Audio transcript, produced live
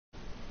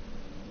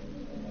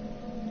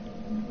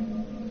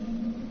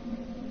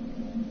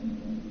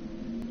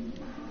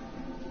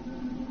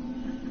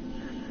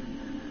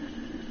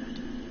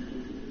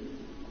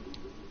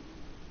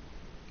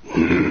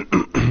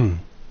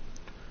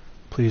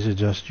Please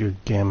adjust your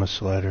gamma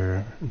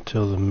slider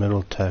until the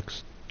middle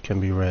text can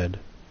be read.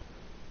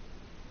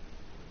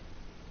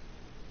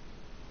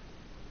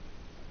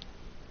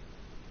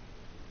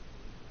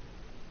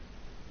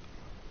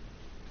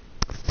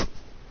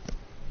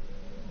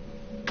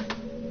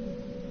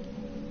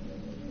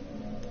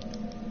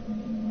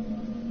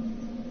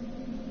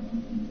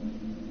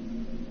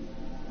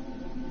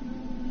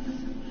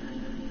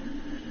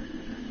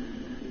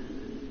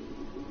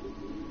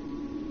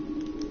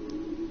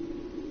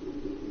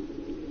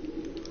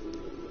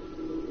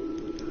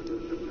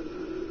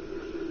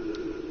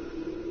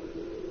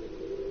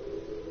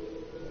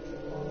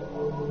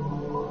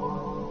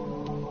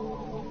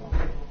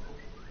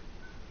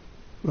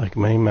 Like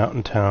many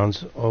mountain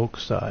towns,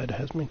 Oakside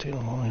has maintained a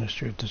long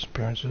history of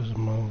disappearances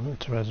among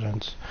its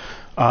residents.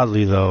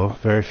 Oddly, though,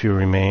 very few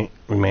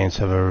remains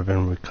have ever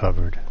been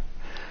recovered.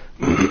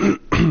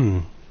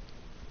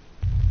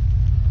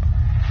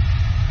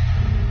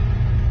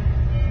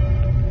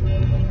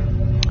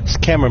 This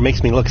camera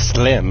makes me look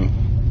slim.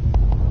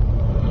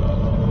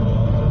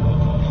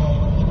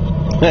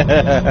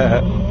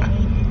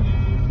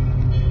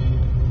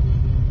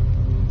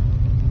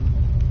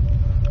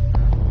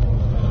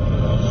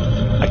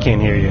 I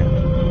can't hear you.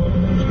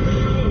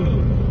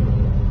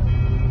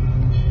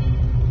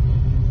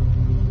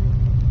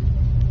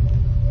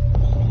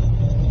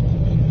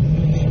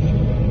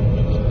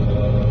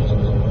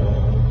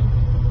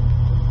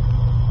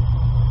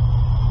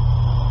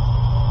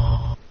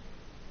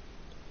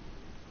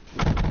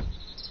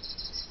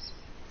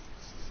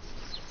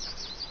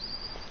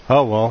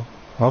 Oh, well,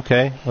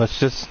 okay, let's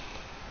just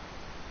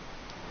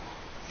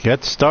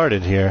get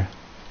started here.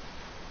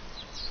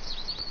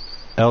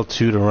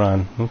 L2 to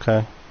run,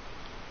 okay.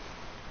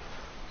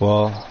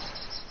 Well,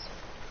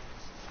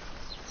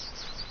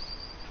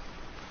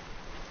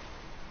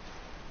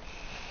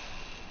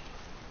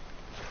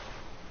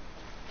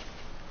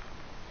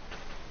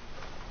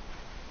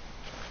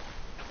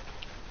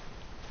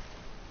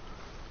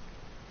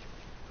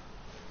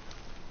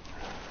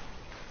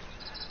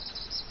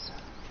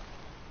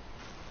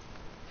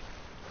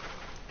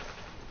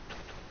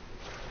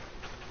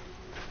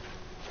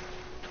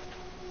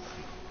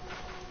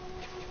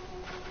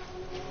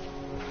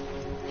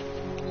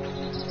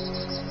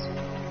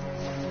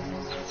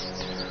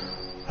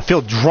 I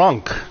feel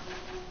drunk.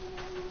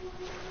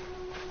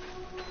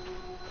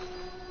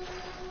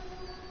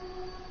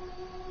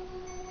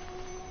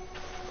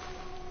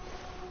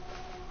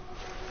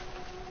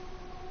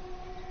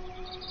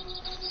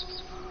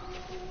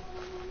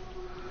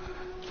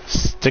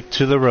 Stick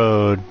to the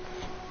road.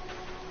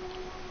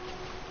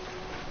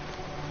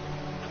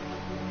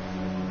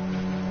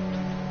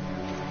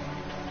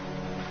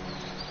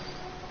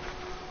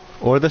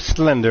 Or the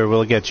Slender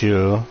will get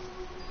you.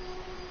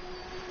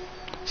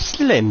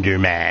 Slender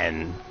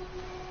Man.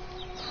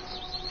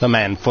 The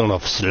man full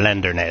of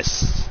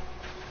slenderness.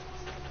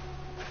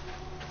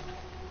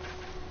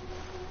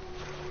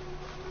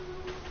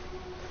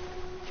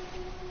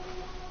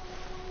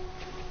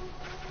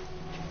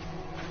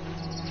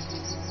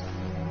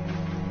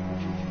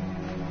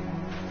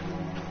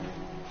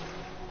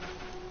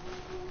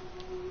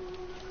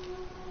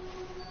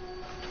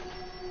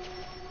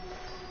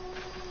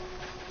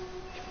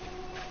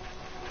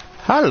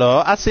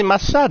 Hello, hace my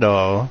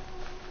shadow.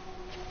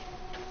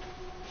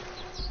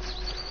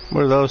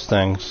 What are those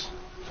things?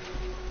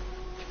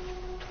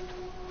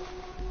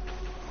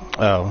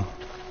 Oh.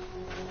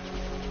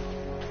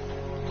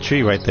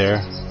 Tree right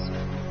there.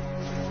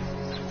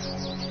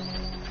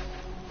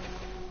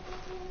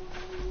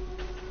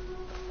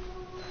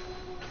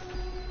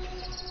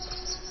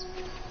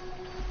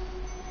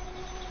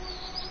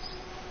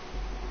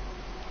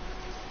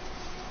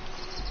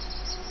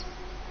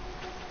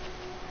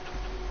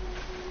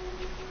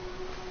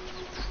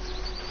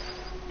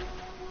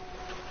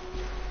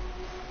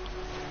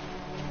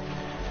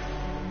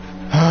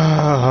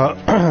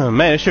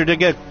 Man, it sure did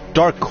get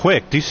dark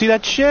quick. Do you see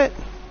that shit?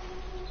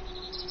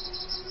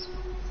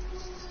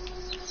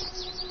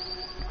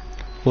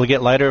 Will it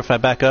get lighter if I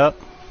back up?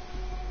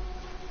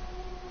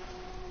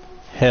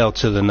 Hell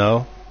to the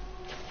no.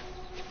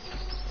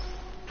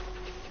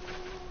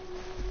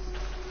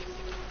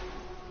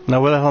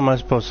 Now where the hell am I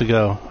supposed to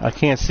go? I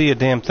can't see a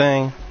damn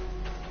thing.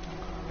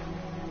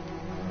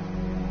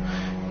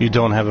 You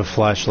don't have a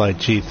flashlight.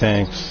 Gee,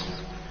 thanks.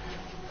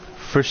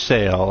 For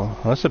sale.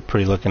 That's a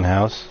pretty looking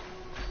house.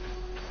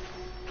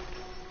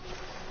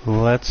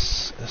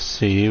 Let's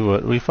see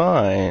what we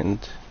find.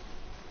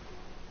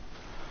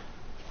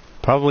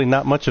 Probably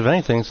not much of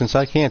anything since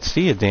I can't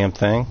see a damn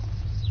thing.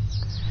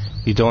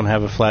 You don't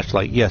have a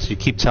flashlight. Yes, you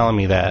keep telling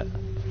me that.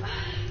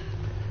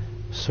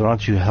 So why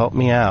don't you help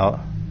me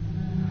out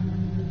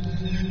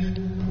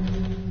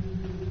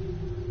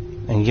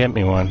and get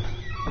me one?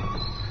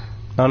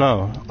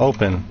 No,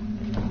 open.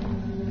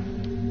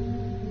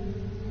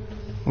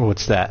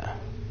 What's that?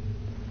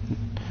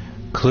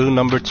 Clue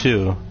number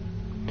 2.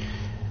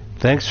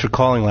 Thanks for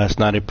calling last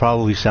night. It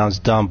probably sounds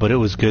dumb, but it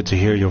was good to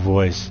hear your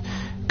voice.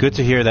 Good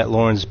to hear that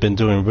Lauren's been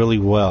doing really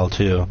well,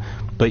 too.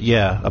 But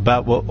yeah,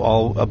 about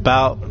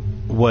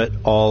what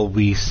all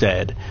we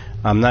said.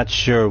 I'm not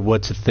sure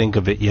what to think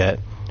of it yet.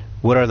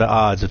 What are the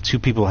odds of two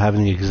people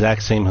having the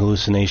exact same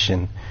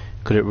hallucination?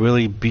 Could it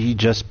really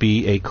just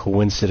be a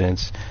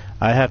coincidence?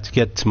 I have to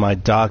get to my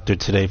doctor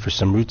today for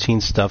some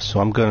routine stuff,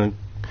 so I'm going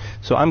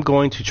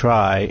to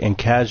try and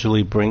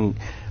casually bring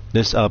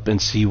this up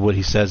and see what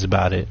he says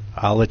about it.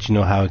 I'll let you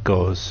know how it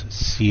goes.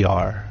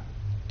 CR.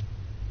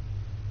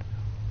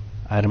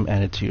 Item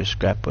added to your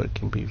scrapbook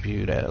can be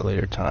viewed at a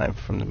later time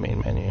from the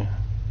main menu.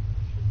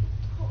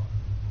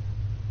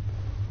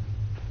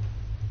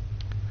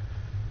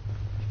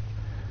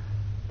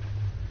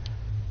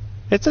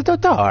 It's in the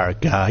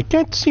dark. I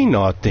can't see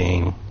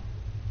nothing.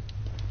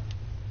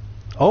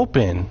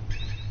 Open.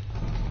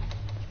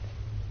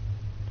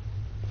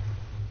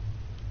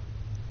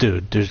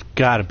 Dude, there's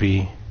gotta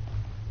be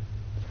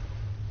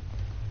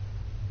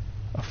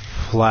a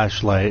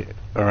flashlight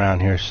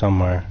around here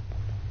somewhere.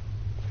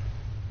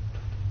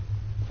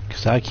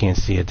 'Cause I can't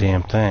see a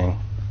damn thing.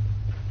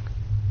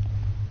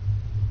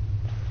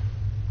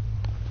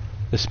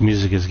 This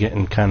music is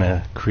getting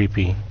kinda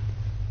creepy.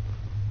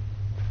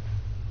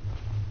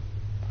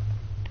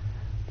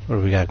 What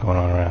do we got going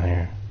on around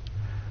here?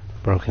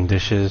 Broken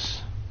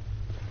dishes.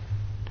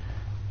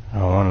 I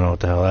don't want to know what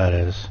the hell that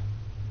is.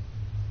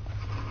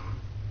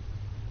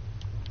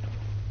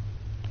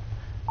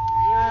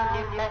 0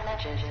 new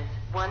messages.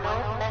 1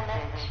 old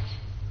message.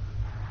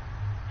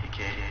 Hey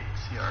Katie,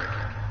 it's CR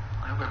again.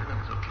 I hope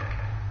everything's okay.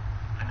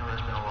 I know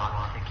there's been a lot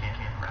to take in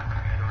and wrap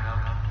your head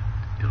around.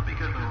 It'll be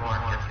good when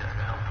Lauren gets there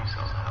to help you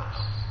sell the house.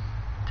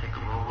 Take a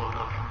little load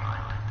off your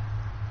mind.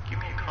 Give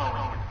me a call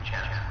when you get the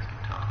chance and we can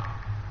talk.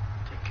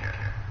 Take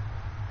care.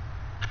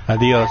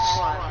 Adios.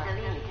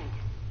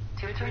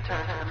 To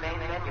return to the main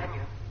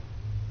menu.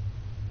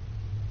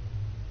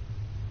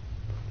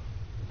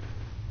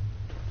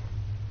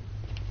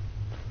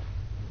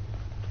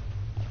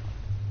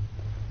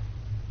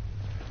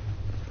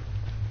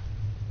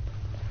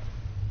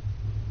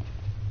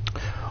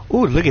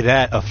 Ooh, look at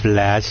that. A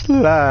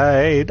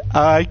flashlight.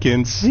 I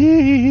can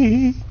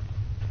see.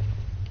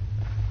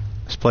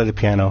 Let's play the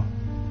piano.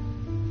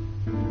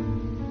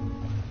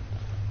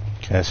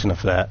 Okay, that's enough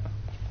of that.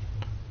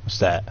 What's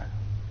that?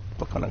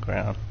 Book on the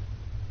ground.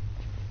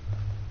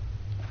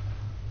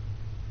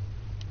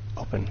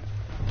 Open.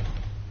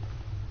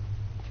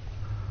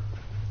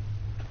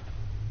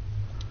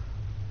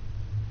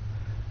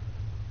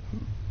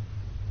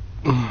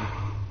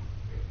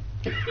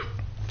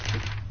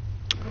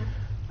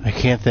 I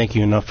can't thank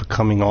you enough for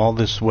coming all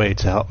this way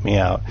to help me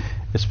out.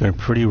 It's been a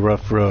pretty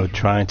rough road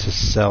trying to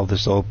sell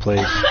this old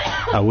place.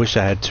 I wish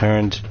I had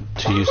turned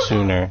to you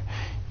sooner.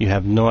 You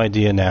have no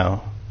idea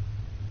now.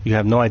 You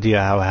have no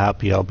idea how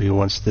happy I'll be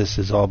once this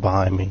is all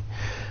behind me.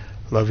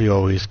 Love you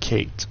always,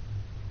 Kate.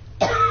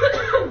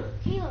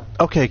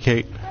 Okay,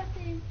 Kate.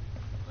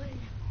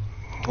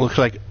 Looks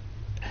like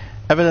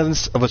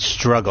evidence of a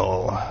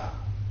struggle.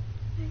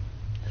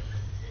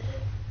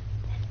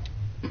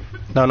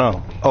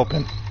 No,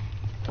 open.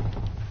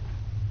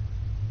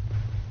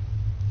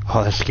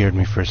 Oh, that scared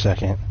me for a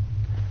second.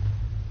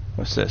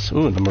 What's this?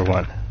 Ooh, number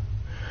 1.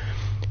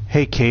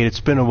 Hey, Kate, it's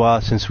been a while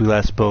since we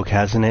last spoke,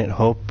 hasn't it?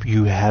 Hope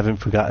you haven't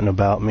forgotten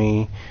about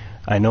me.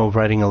 I know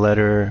writing a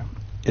letter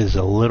is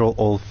a little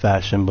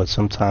old-fashioned, but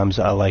sometimes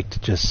I like to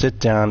just sit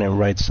down and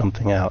write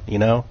something out, you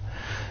know?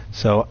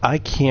 So I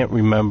can't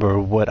remember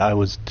what I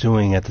was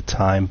doing at the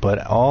time,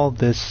 but all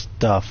this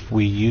stuff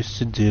we used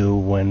to do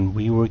when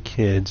we were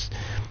kids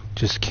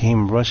just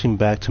came rushing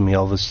back to me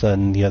all of a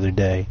sudden the other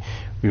day.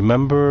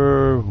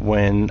 Remember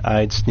when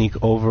I'd sneak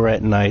over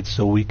at night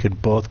so we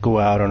could both go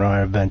out on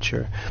our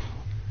adventure?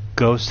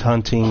 Ghost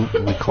hunting,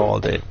 we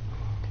called it.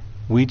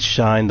 We'd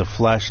shine the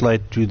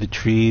flashlight through the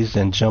trees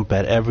and jump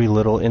at every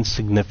little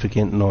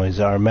insignificant noise.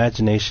 Our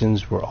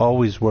imaginations were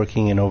always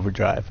working in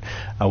overdrive.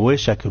 I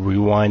wish I could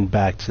rewind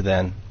back to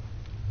then.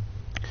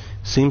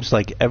 Seems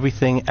like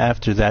everything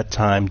after that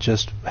time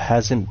just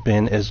hasn't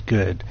been as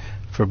good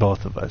for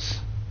both of us.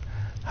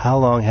 How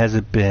long has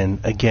it been?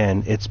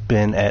 Again, it's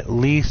been at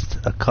least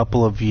a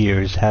couple of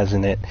years,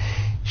 hasn't it?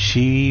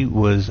 She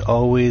was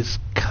always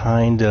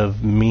kind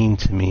of mean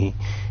to me.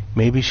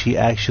 Maybe she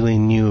actually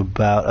knew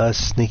about us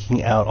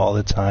sneaking out all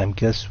the time.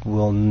 Guess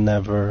we'll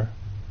never...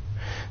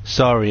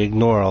 Sorry,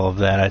 ignore all of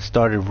that. I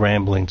started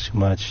rambling too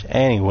much.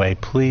 Anyway,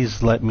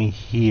 please let me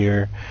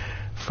hear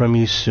from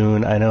you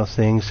soon. I know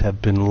things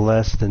have been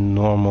less than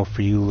normal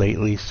for you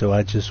lately, so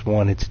I just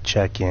wanted to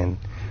check in.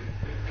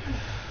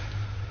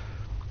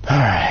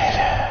 Alright.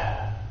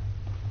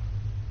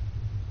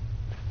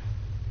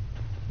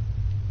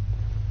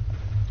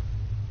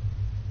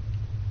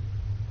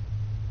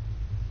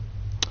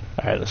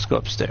 Alright, let's go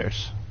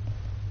upstairs.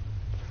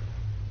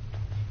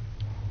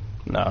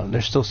 No,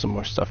 there's still some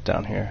more stuff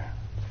down here.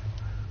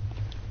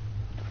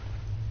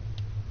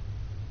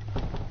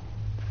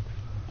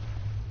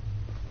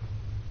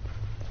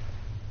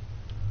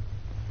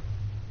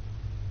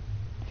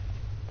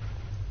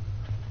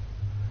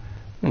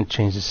 I'm going to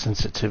change the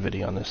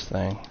sensitivity on this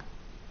thing.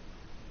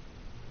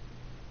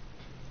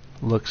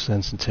 Look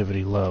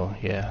sensitivity low.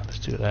 Yeah, let's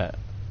do that.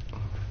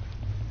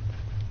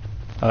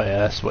 Oh yeah,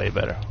 that's way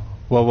better.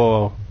 Whoa, whoa,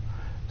 whoa.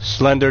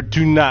 Slender,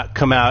 do not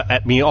come out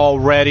at me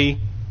already.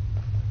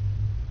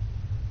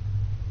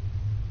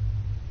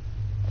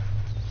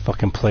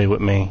 Fucking play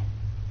with me.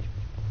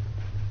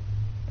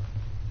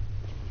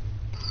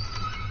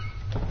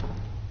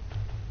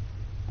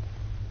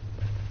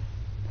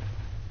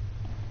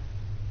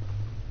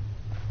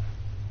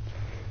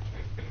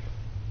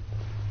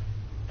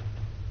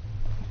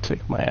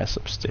 Take my ass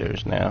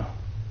upstairs now.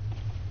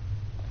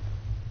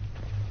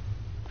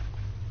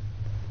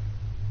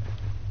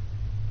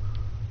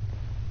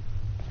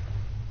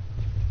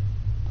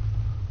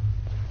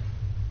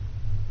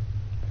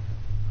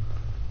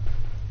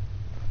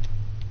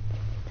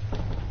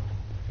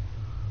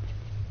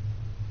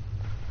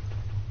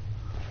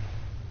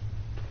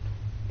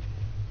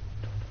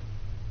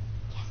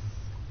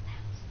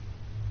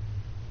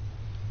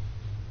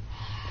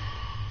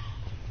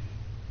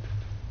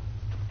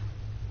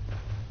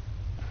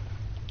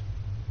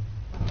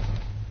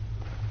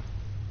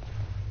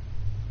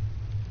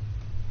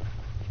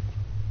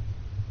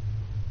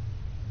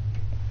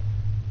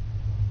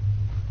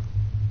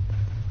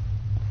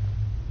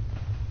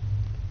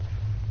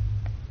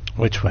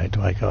 Which way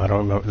do I go? I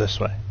don't remember. This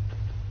way.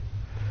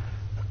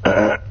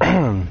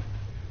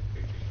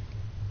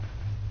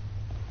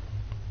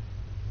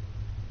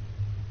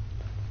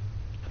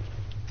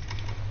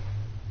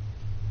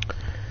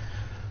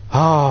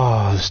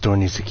 Oh, this door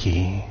needs a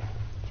key.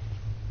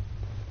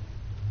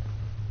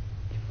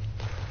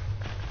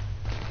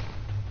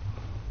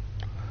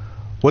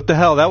 What the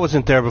hell? That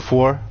wasn't there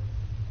before.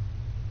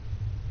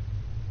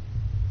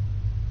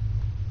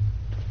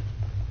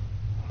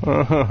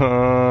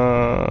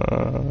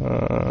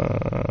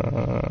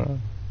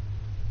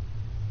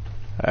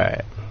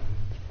 Alright.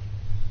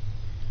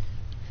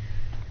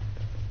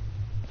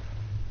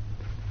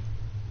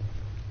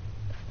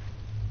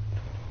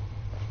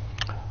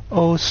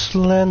 Oh,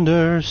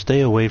 Slender,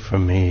 stay away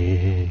from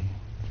me.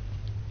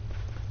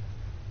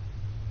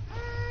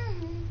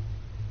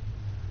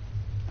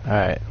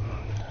 Alright.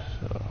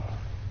 So.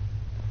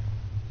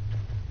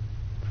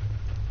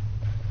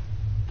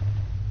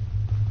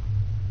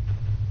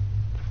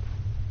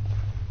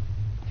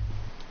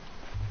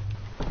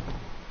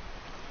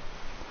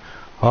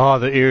 Oh,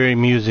 the eerie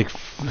music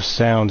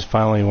sounds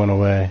finally went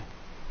away.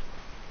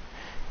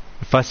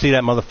 If I see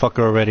that motherfucker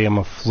already, I'm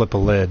gonna flip a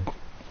lid. Look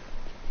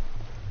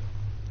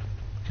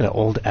at that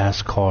old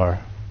ass car.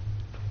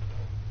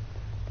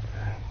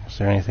 Is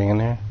there anything in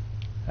there?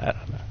 I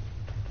don't know.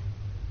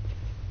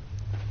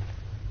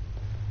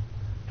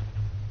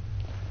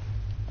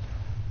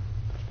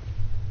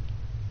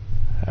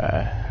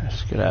 Alright,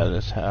 let's get out of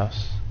this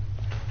house.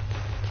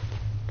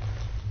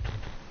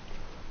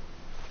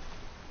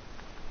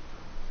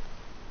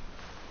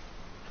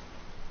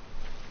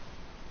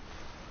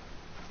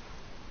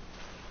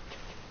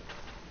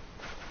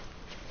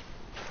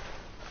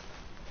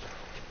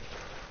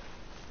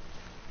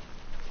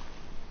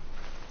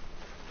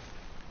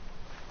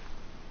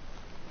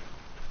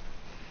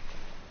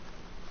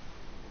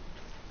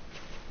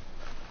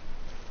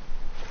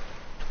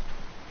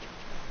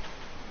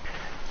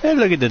 Hey,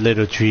 look at the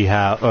little tree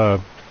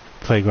house,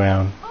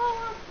 playground.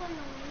 Oh, I'm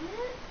playing with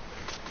it.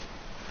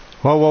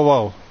 Whoa, whoa,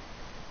 whoa.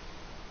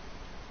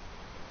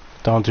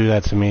 Don't do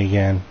that to me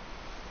again.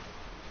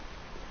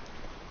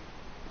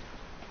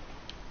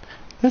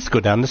 Let's go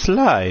down the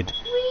slide.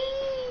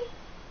 Whee!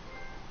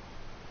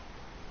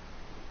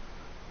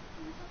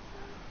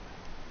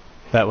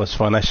 That was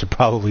fun. I should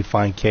probably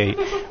find Kate.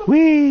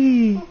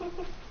 Whee!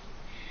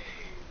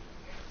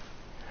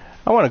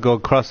 I want to go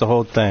across the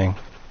whole thing.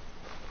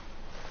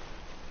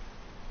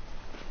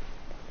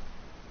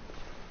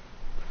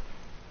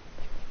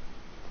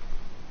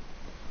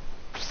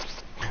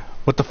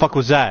 What the fuck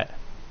was that?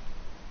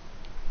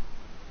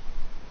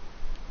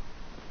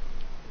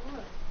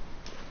 What?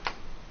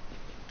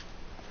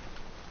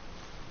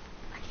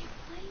 I can't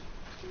play.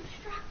 It's too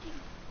distracting.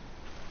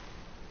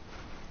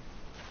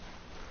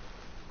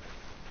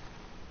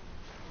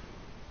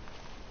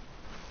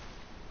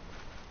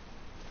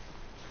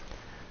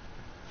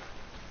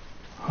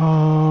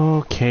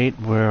 Oh, Kate,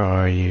 where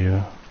are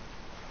you?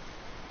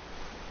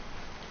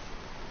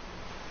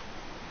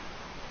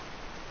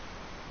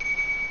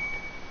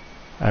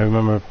 I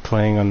remember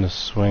playing on the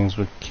swings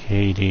with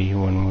Katie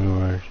when we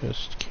were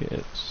just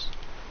kids.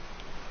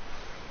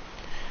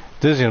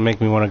 This is gonna make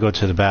me want to go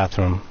to the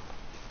bathroom.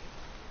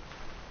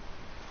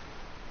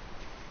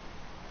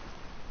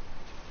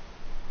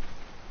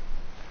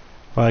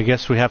 Well, I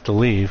guess we have to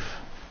leave.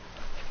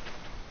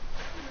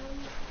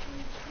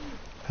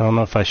 I don't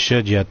know if I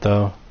should yet,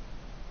 though.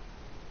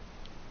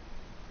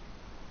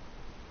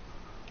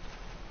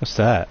 What's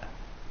that?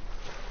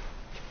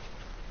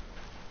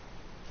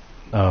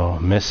 Oh,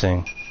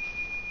 missing.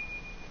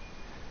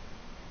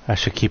 I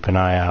should keep an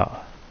eye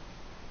out.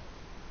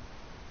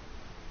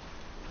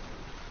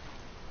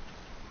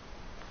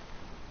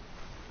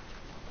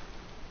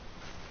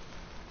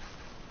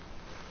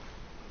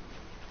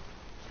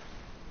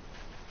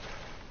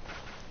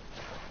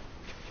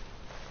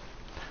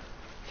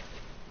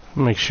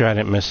 Make sure I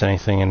didn't miss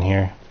anything in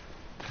here.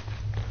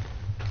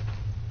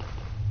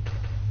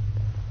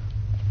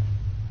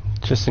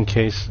 Just in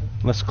case,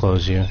 let's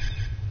close you.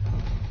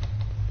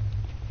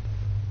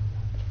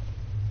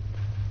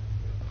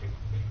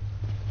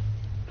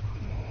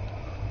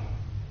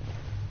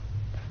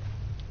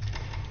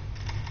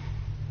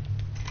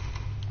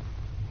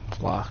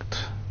 Locked.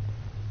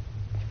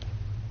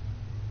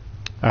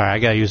 Alright, I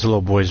gotta use the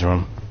little boy's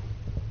room.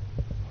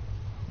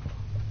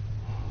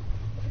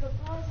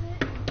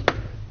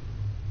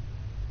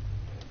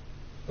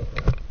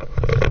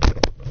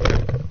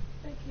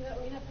 Thank you, that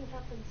way nothing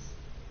happens.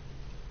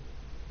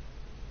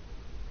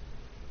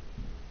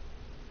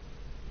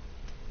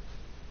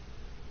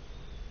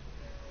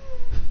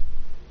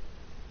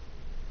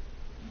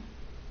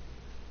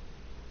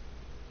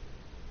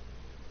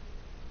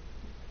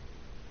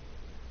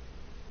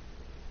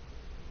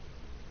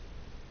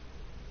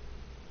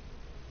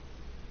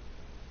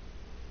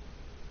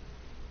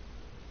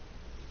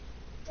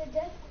 The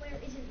death glare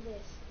isn't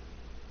this.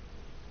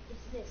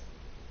 It's this.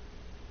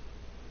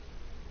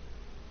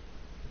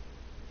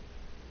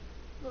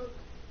 Look.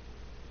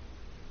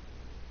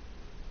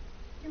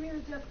 Give me the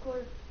death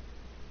glare.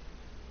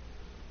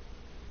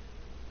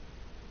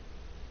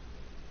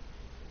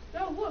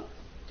 No, look.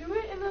 Do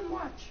it and then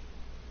watch.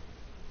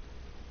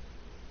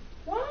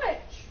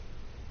 Watch!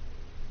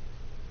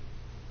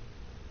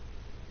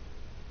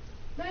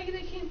 Maggie,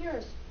 they can't hear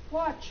us.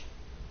 Watch.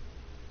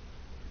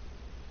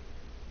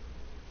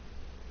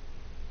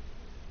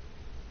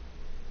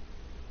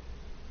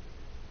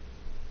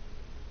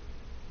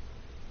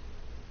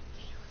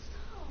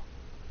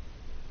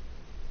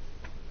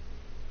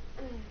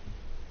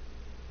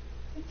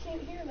 We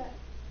can't hear that.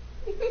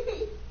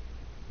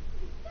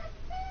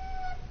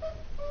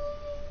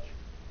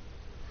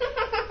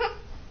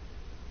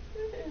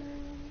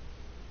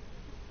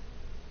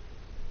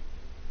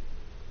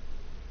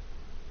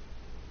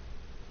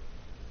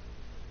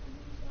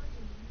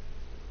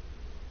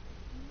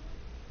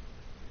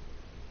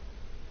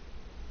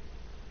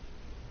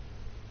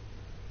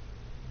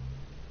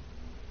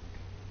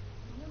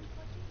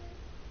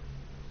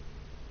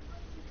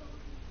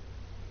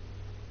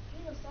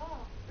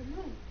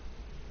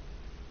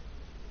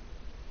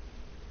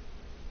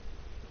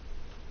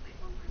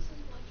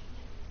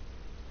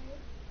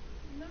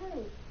 No. No,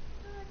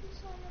 you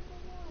saw number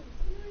one.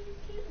 No, you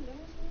didn't. That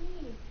was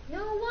me. No,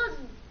 it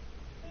wasn't.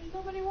 There's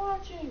nobody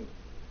watching.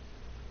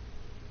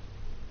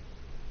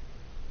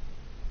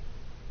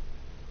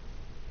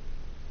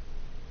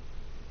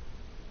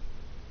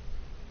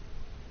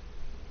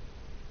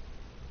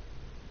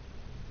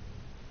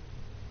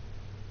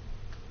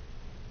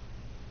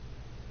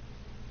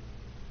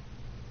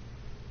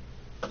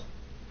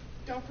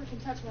 Don't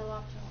freaking touch my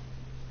laptop.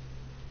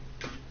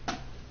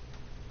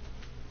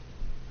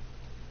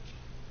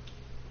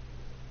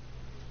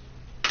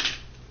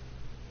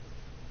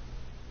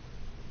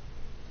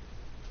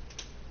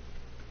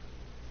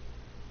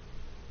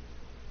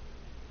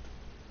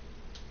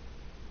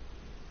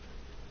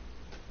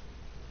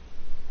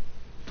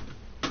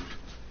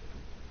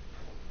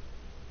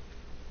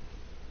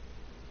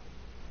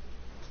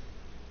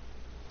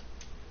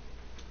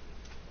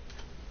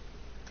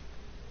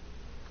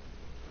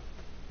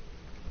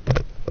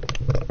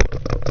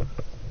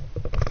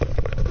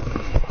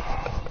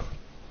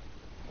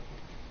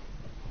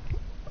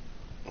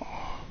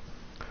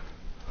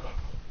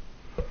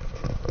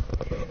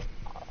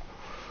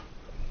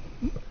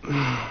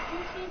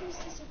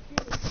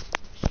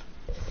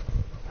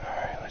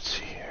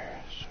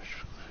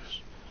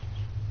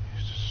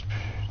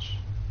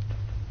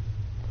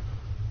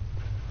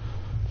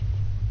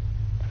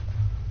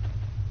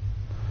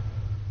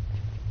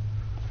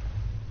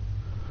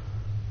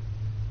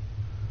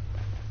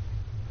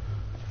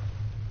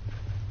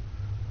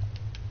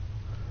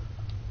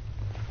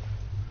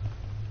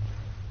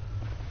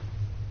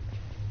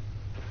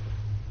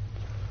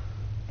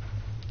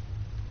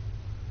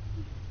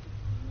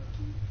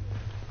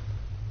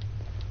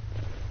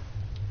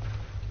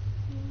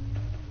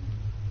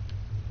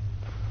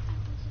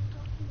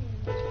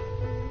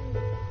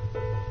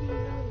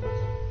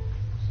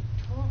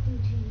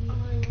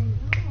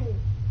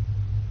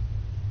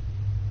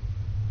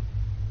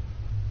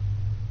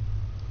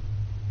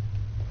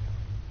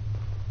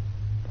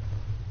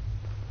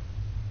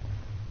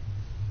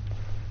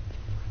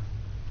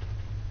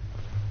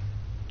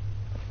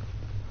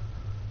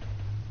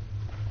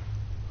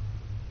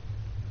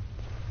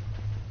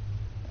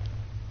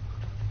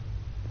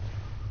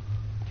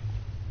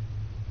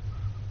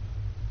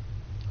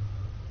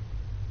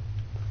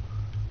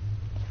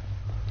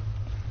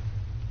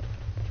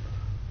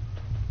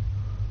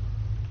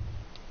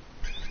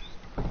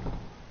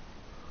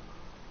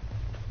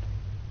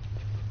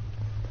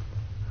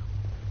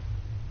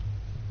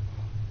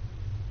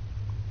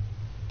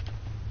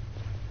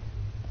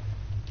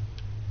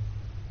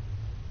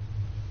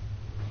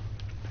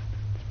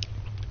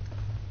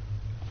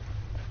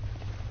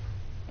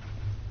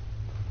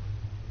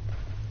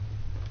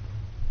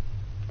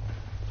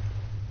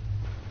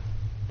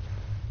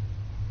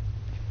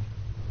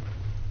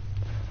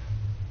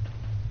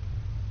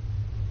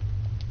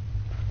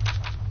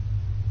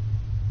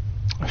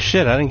 Oh,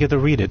 shit, I didn't get to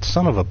read it.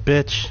 Son of a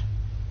bitch.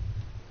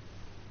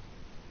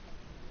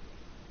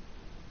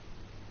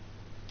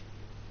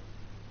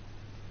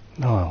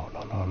 No.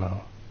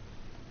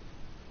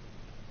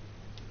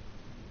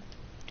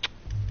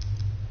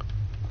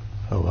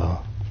 Oh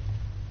well.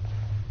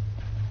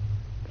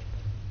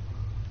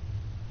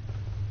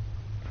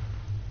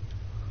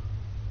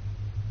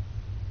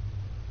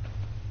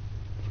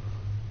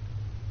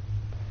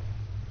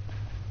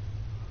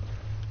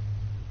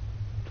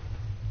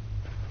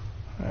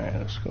 Alright,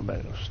 let's go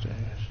back upstairs.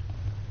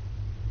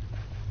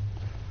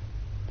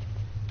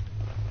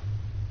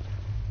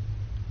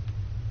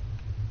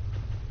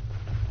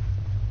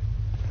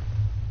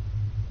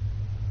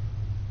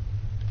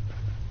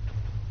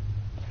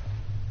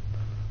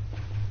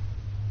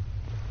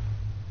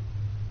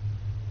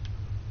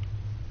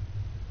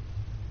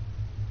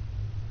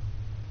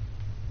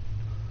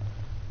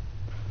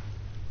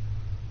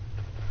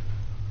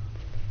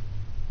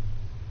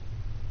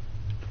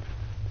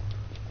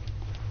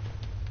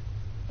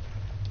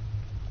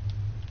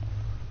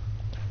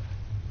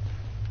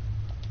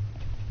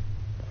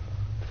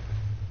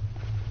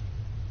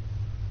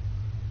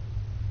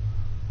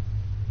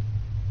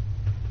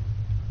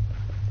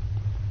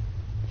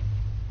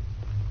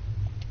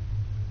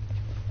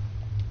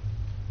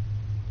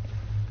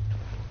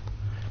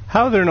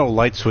 How are there no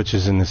light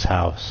switches in this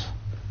house?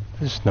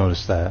 I just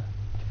noticed that.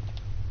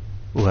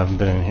 Ooh, I haven't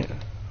been in here.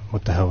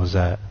 What the hell was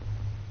that?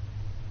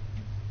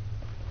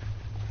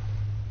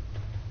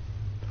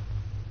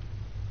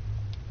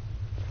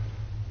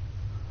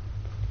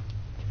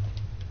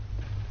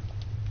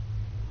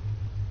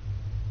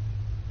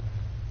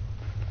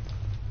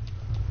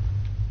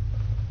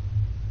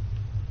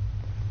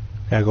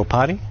 Gotta go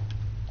potty?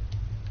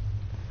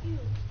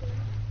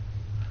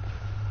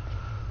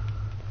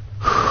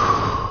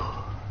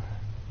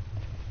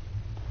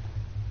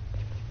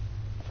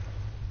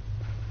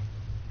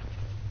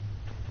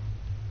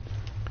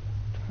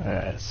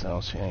 Alright, so I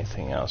don't see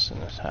anything else in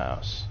this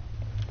house.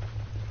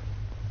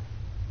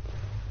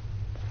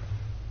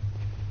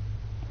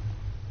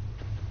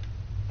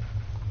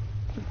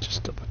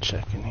 Just double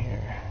check in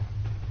here.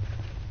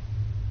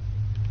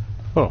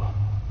 Oh,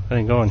 I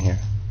didn't go in here.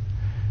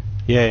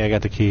 Yeah, I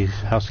got the keys.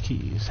 House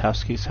keys.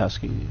 House keys. House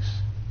keys.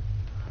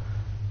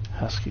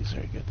 House keys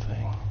are a good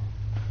thing.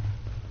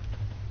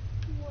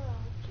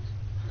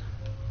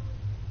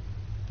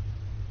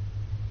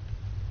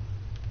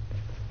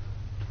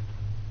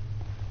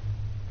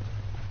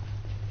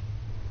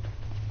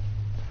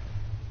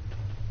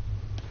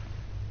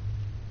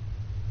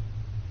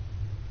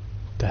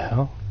 The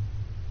hell?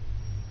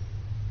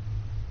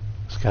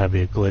 It's gotta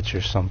be a glitch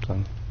or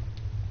something.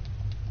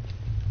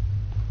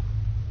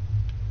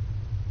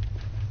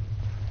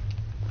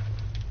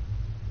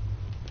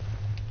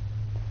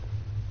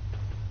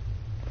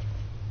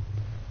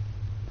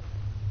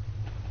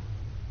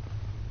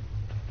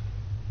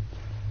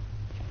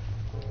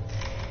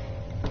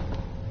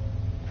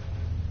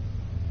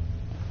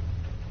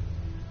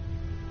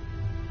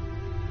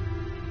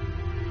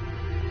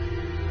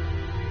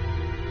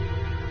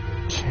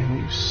 Can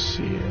you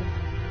see it?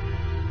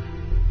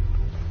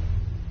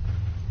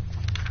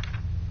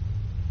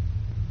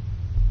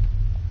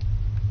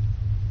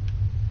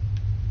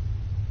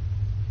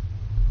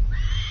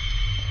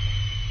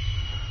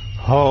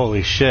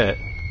 Holy shit.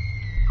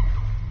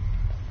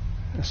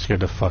 That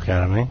scared the fuck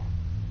out of me.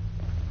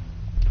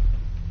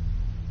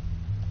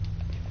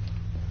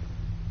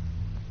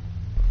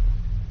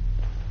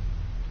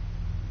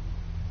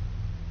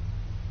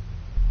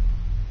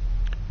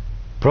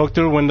 Broke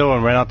through the window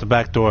and ran out the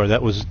back door.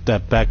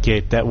 That back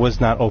gate. That was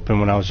not open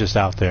when I was just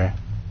out there.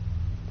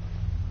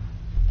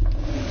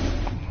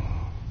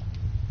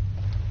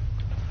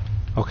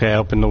 Okay, I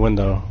opened the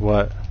window.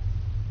 What?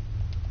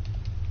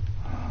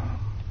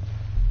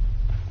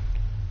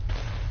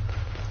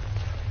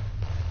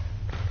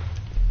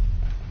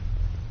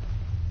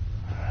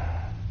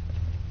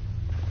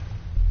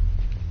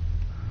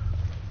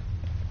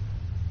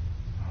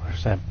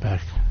 Where's that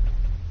back?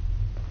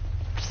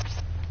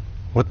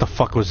 What the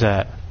fuck was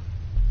that?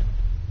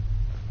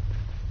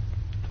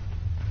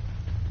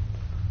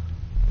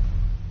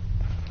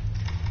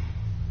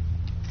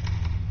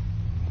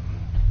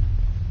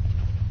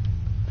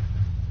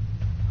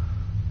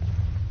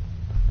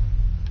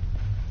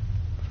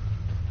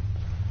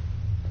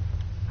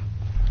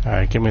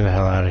 Alright, get me the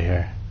hell out of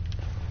here.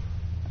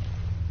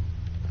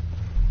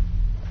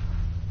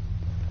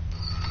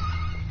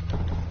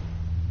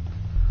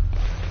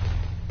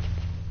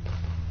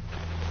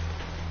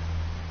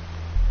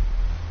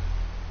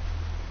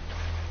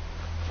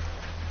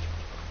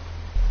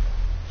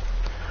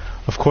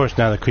 Of course,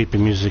 now the creepy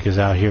music is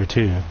out here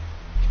too.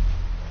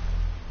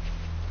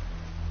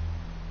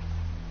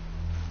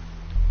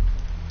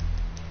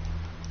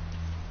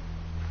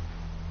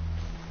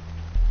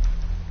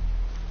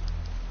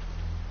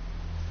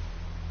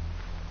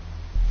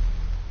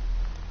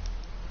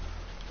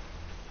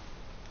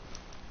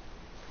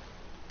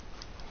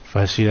 If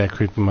I see that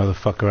creepy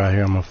motherfucker out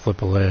here, I'm gonna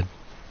flip a lid.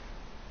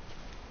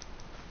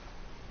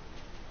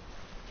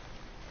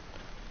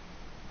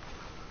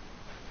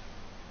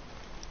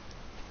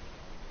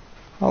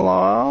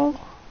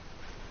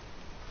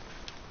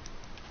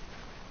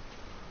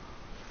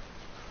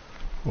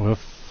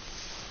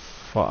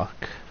 fuck.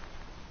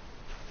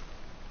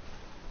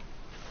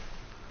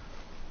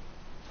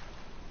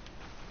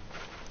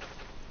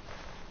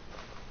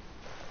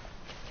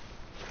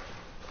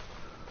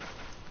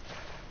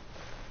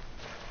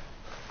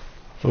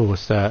 Oh,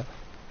 what's that?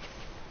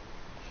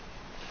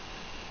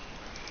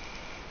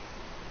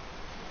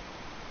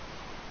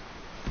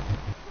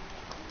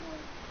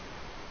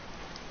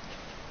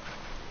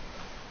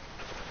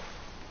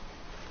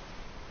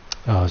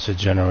 Oh, it's a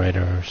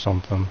generator or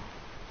something.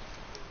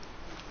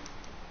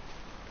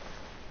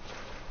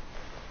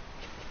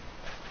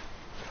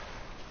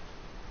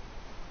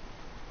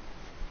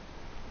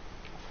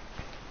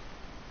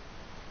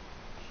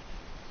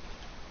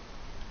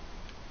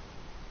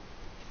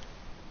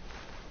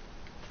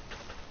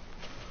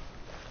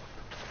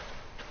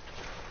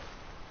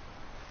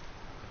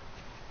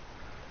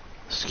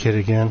 This kid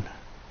again.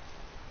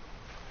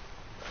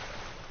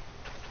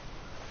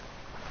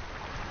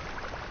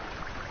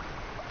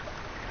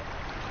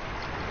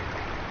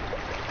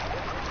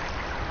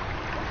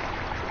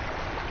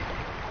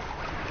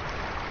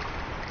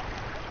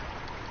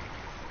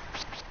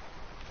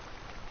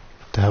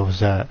 What the hell was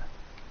that?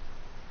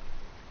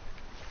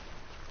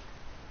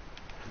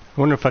 I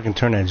wonder if I can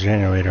turn that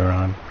generator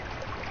on.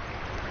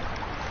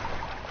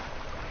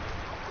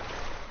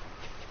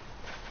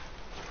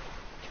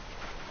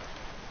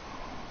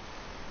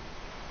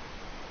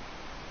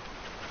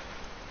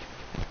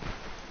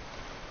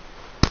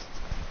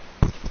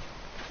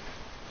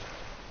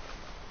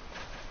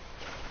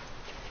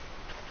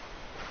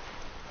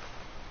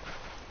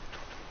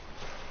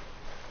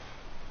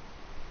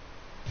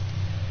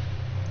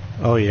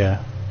 Oh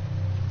yeah.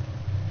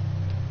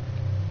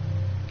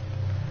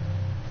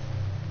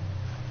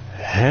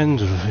 And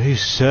he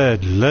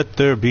said, "Let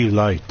there be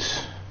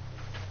light."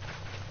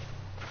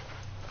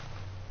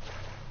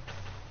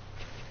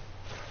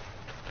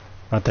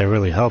 Not that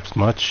really helps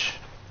much.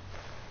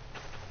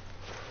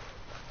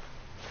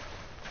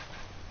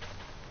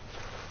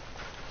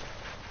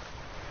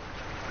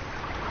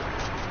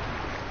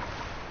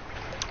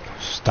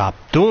 Stop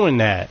doing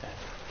that.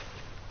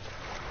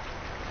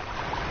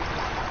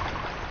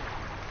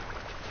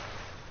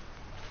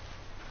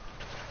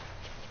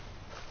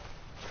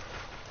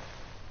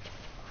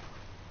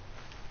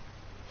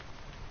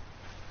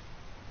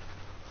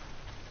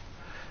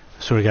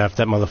 So we got, if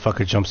that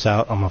motherfucker jumps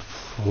out, I'm gonna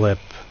flip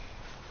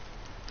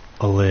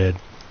a lid.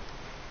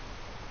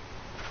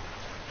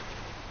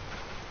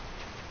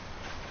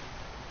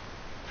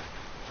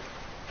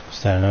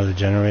 Is that another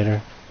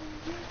generator?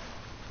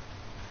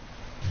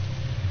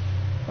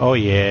 Oh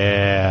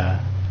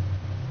yeah.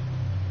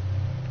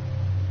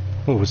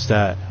 What was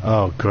that?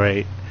 Oh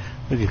great.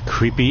 Look at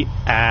creepy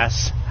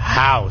ass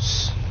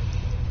house.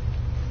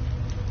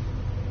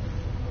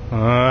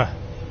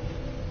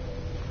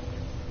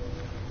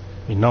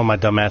 You know my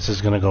dumb ass is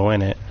gonna go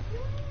in it.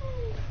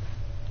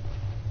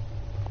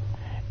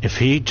 If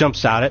he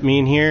jumps out at me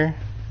in here,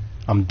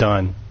 I'm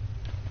done.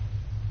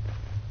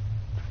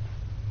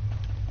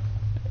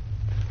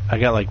 I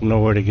got like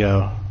nowhere to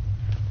go.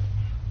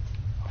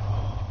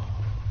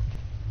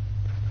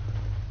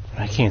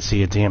 I can't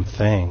see a damn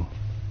thing.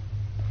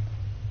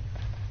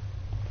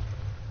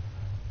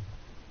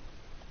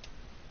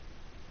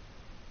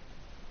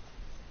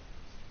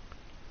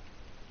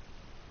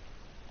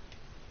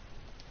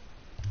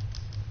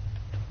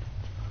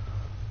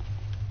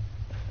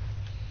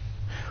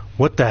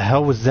 What the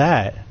hell was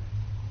that?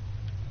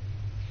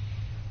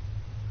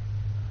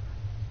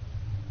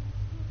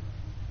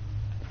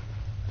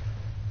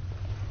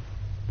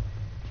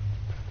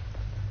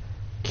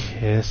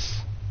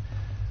 Kiss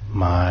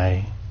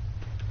my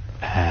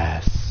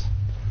ass.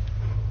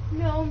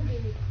 No,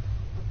 dude.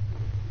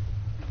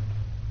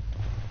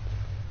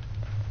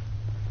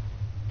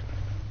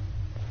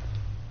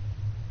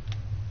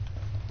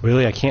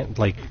 Really? I can't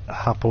like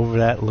hop over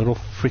that little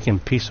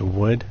freaking piece of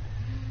wood?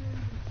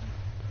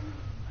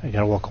 I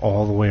gotta walk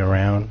all the way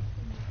around.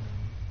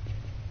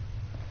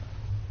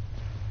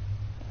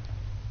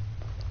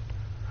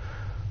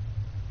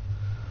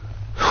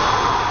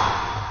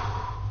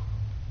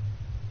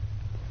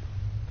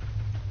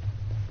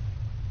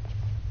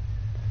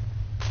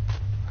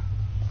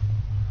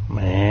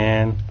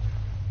 Man,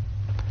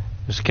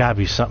 there's gotta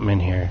be something in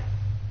here.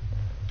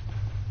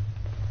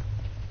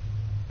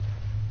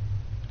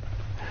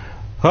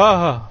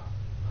 Ah,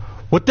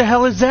 what the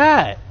hell is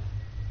that?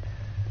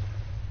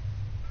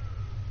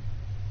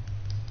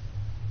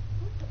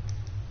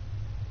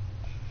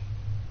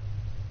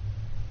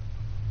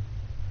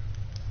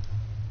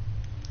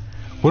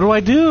 What do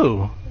I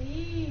do?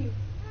 Leave.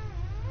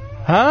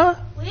 Huh?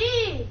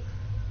 Leave.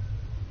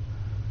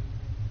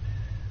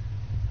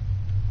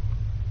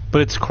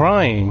 But it's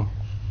crying.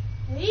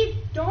 Leave.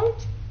 Don't.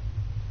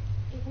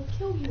 It will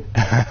kill you.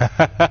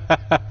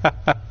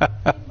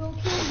 It will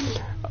kill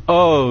you.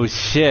 Oh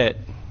shit.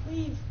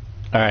 Leave.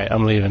 Alright,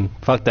 I'm leaving.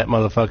 Fuck that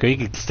motherfucker. He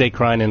can stay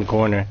crying in the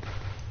corner.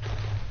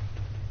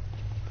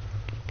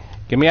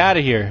 Get me out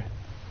of here.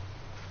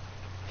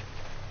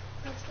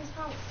 That's his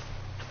house.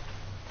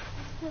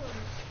 He's still in his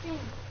skin.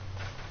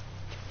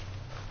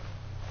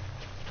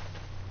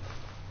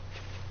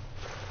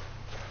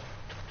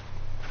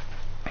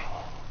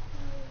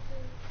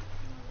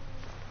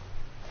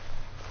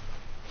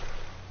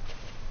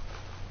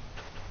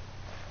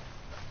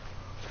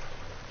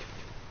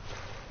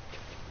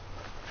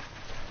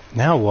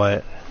 Now what?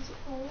 Is it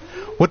following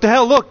you? What the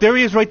hell? Look, there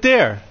he is right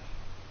there.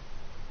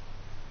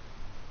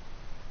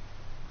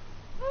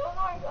 Oh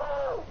my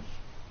gosh!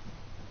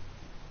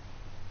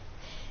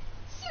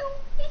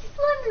 He's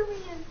Slender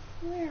Man.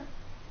 Where?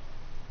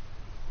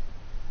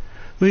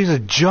 Look, he's a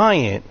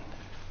giant.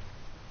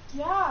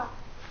 Yeah.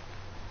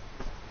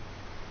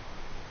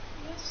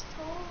 Yes,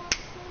 tall like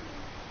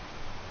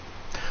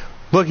Slender.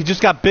 Look, he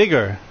just got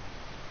bigger.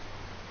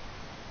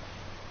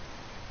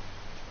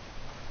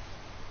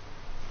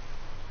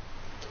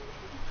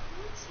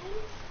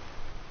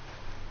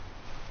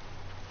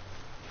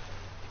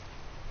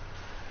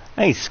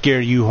 I ain't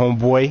scared of you,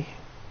 homeboy.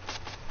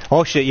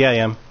 Oh shit, yeah, I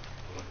am.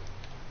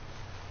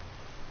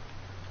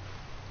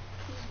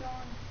 He's gone.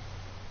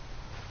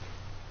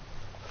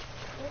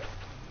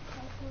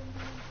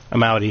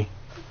 I'm outie.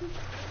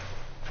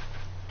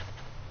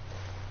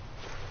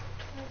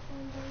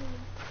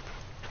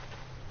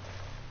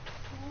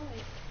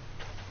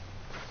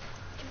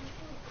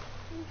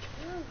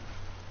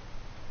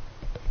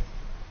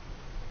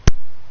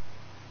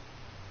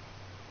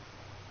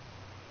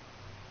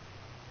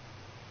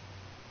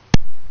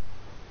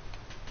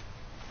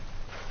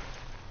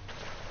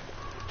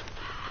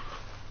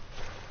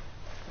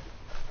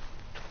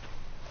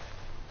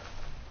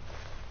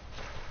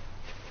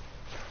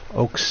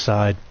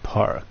 Oakside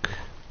Park.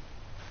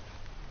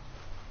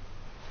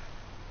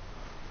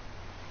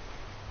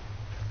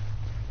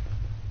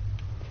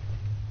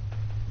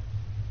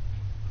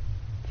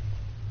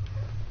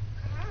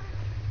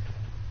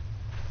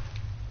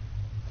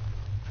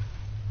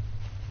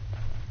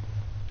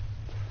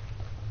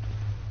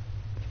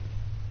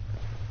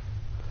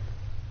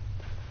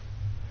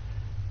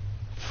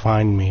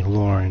 Find me,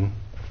 Lauren.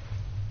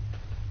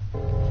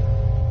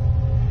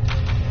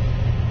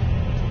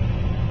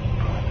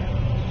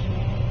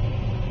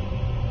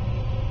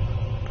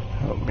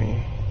 Help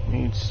me.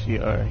 Needs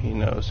CR. He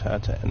knows how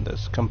to end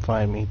this. Come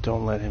find me.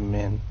 Don't let him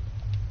in.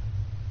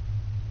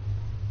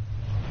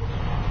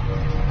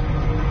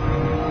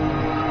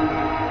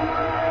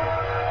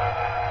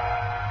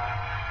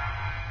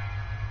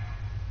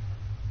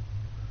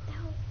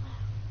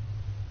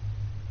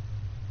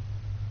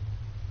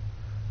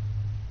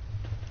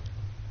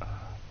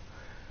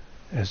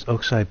 As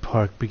Oakside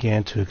Park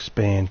began to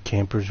expand,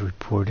 campers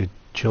reported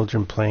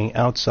children playing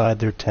outside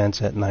their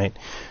tents at night.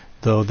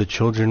 Though the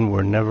children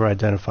were never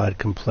identified,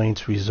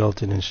 complaints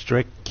resulted in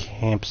strict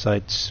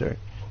campsite search.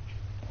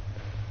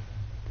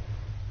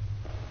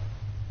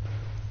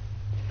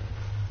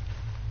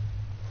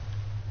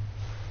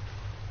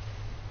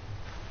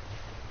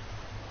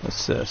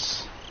 What's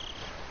this?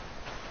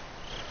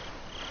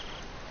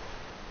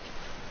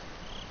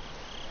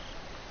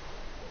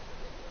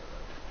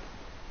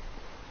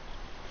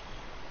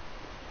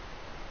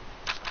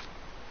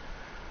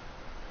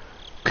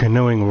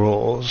 Canoeing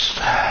rules.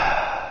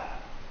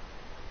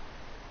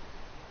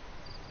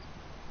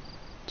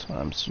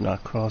 Times do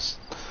not cross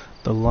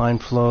the line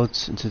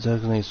floats into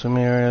designated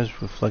swimming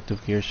areas.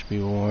 Reflective gear should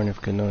be worn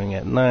if canoeing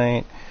at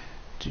night.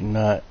 Do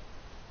not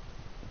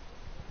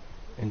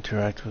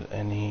interact with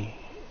any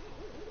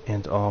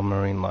and all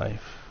marine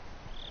life.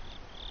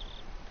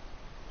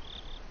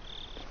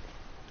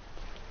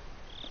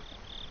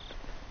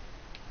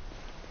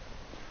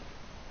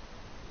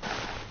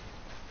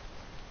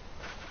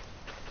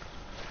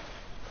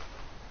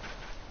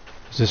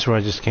 Is this where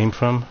I just came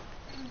from?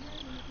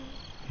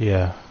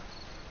 Yeah.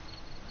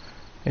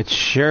 It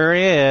sure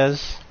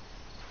is.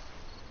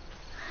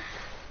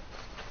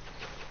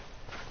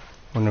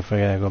 Wonder if I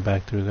gotta go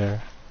back through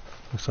there.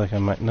 Looks like I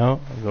might.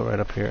 No, I'll go right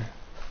up here.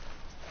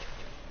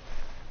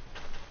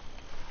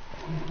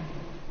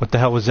 What the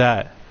hell was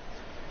that?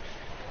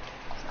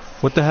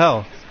 What the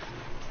hell?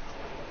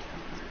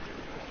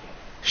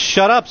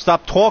 Shut up!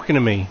 Stop talking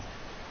to me!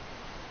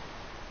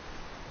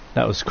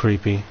 That was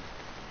creepy.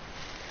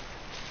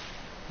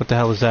 What the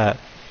hell is that?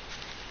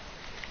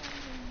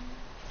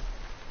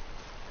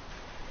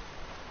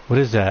 What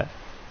is that?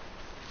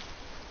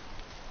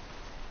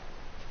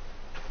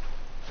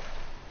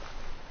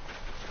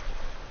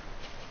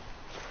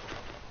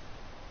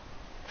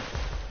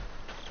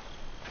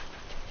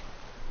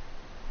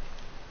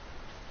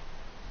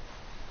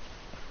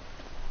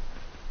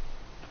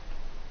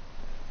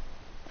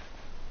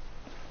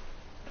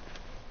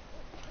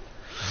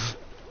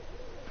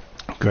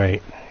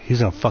 Great. He's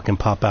gonna fucking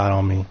pop out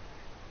on me.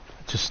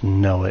 I just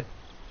know it.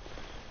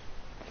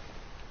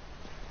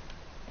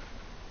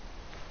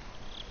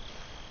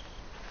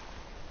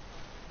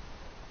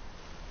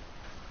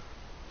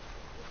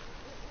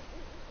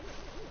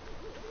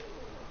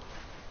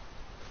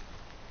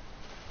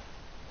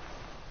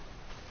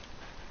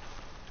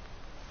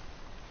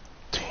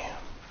 Damn.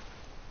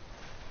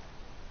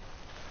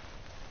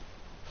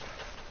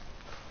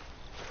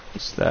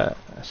 What's that?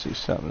 I see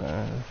something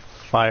there.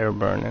 Fire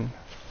burning.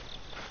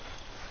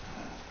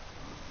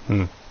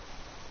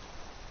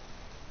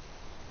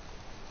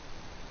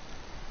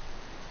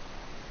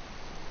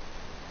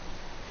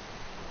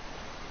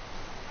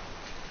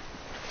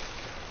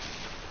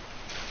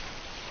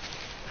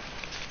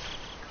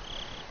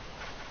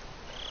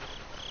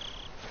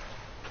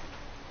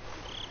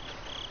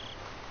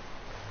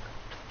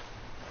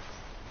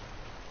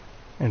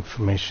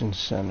 Information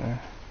Center.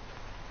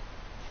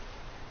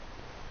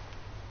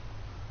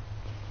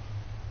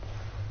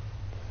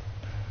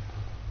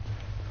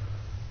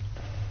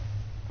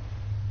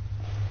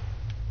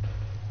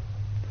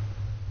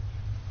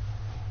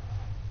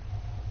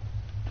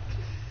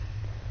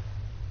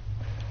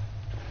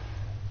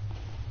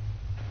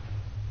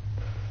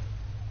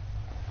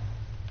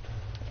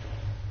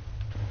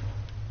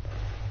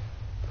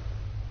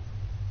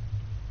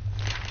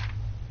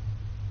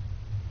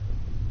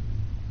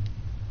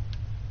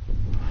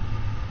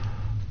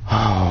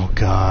 Oh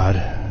God,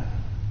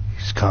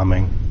 he's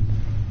coming.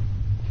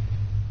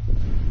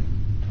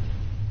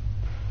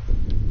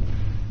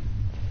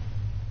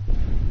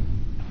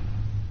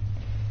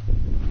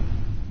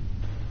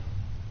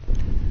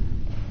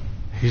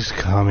 He's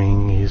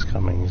coming, he's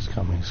coming, he's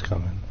coming, he's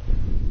coming.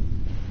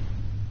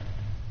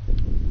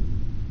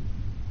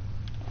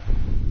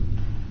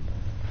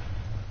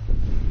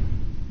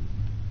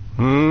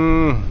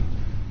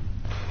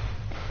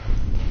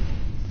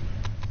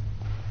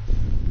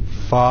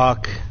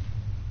 Fuck.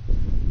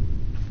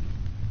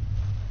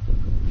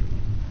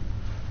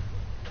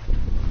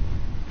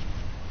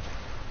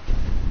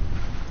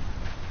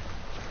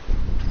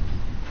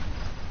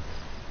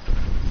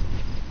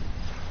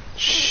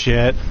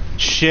 Shit.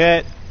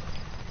 Shit.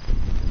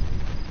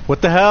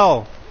 What the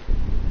hell?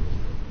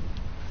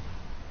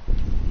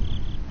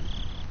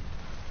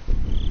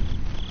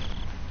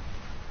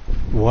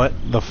 What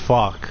the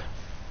fuck?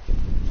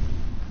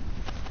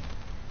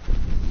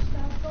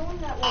 Stop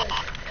going that way.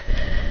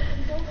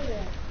 He's over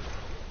there.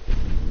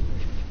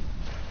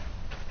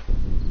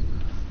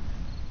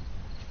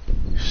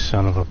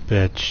 Son of a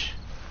bitch.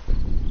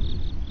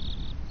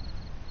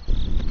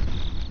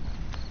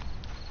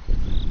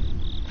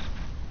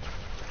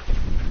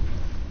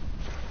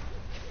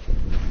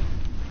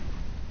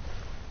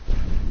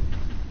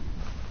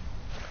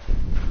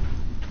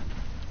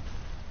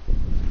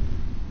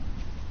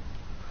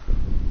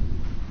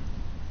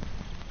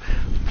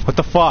 What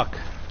the fuck?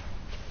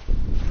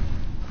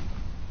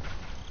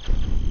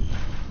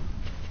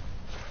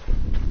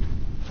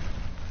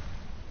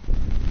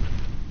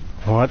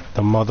 What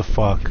the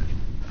motherfuck?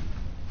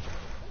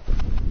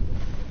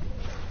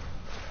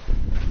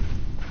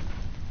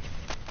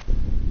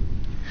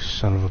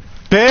 Son of a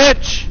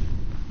bitch!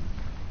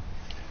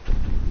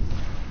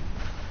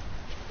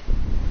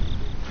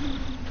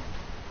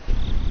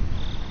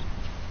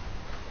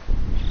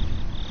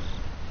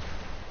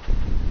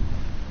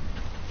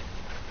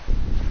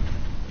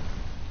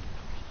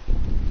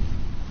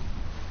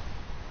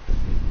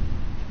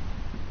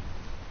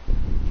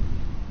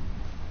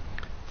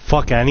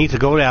 Fuck it, I need to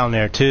go down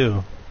there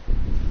too.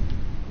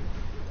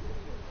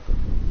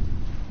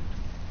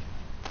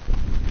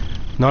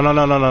 No, no,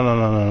 no, no, no, no,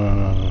 no, no,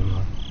 no, no,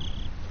 no.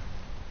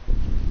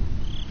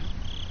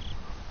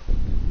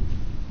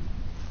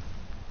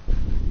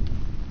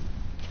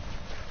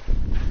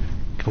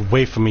 Get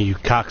away from me, you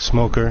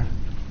cocksmoker.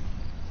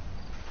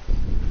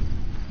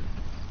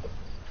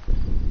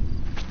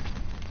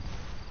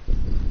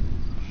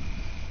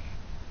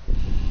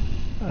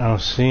 I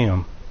don't see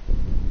him.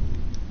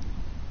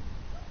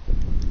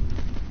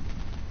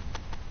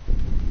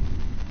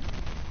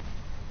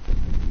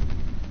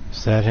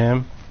 Is that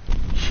him?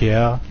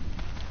 Yeah.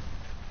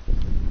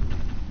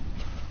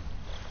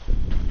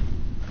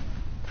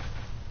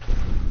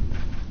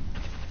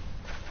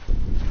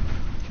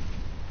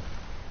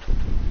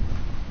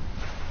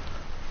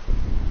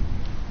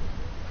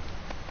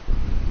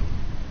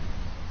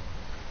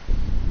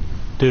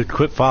 Dude,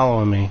 quit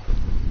following me.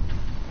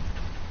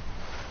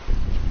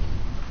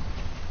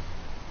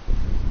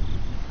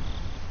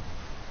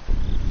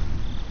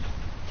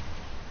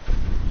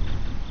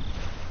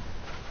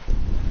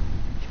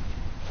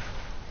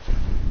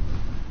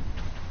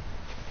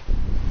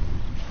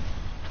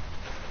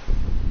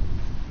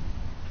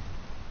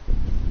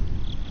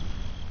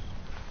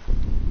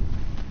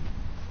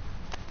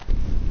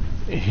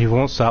 He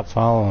won't stop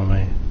following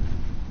me.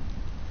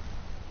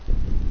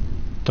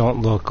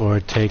 Don't look or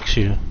it takes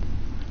you.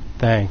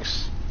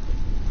 Thanks.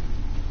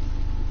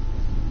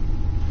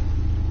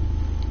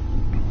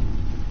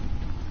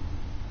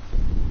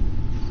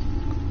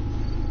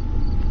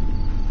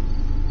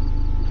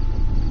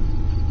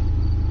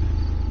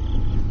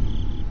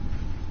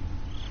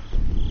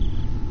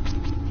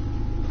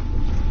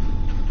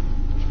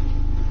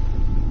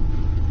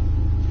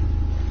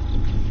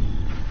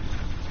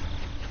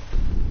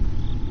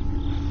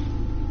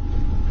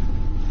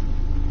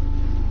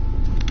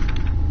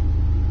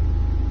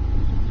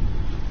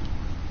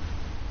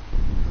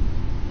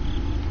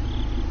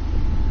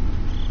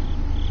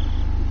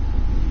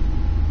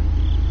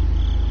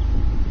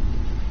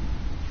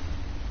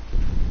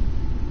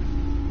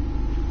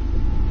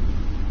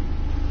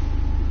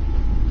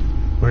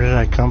 Where did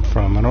I come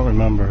from? I don't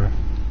remember.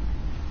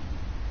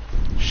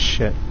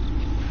 Shit.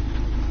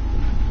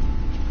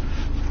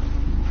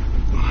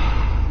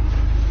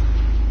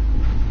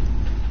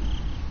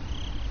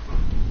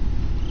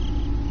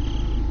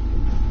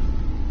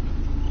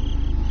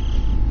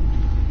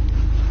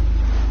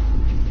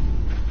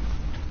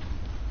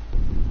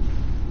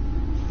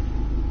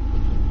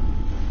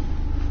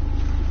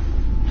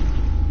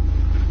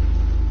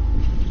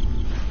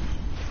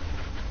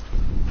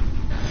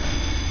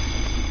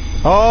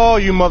 Oh,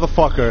 you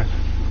motherfucker.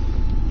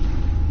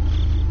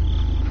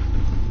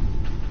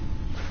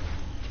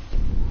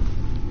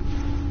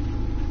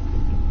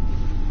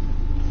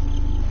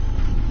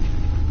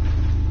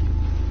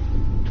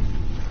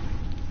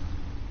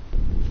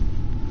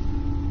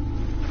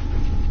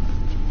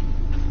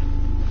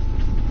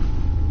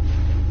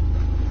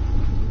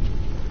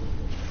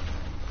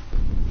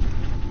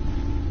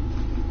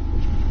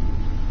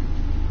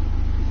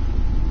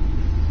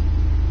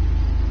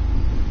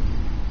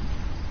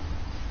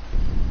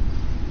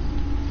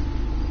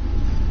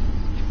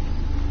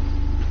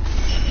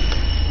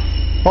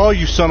 Oh,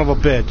 you son of a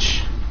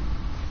bitch.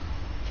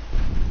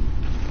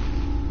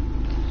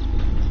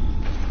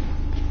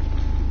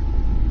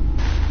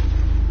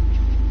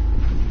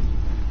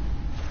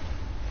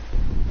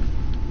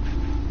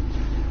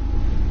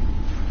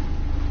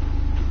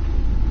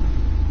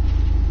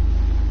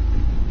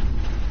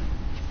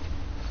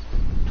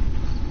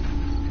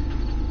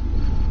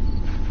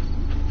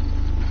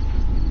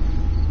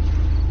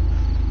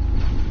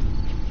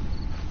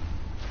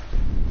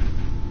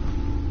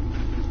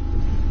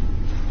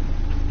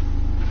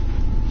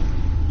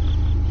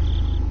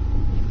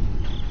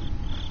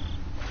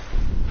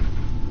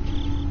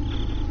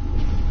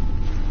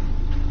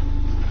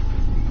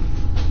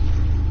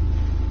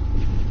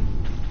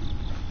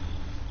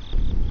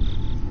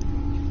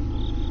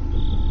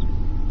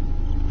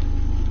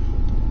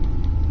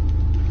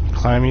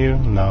 Climb you?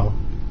 No.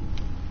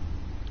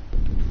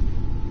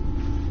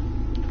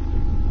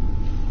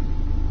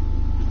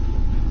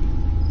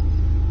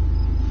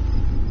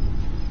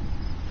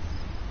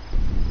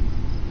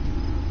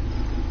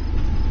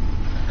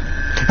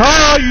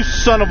 Oh, you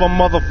son of a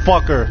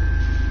motherfucker!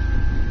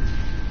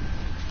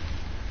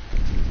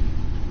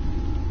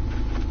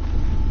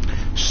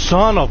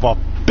 Son of a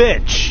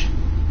bitch!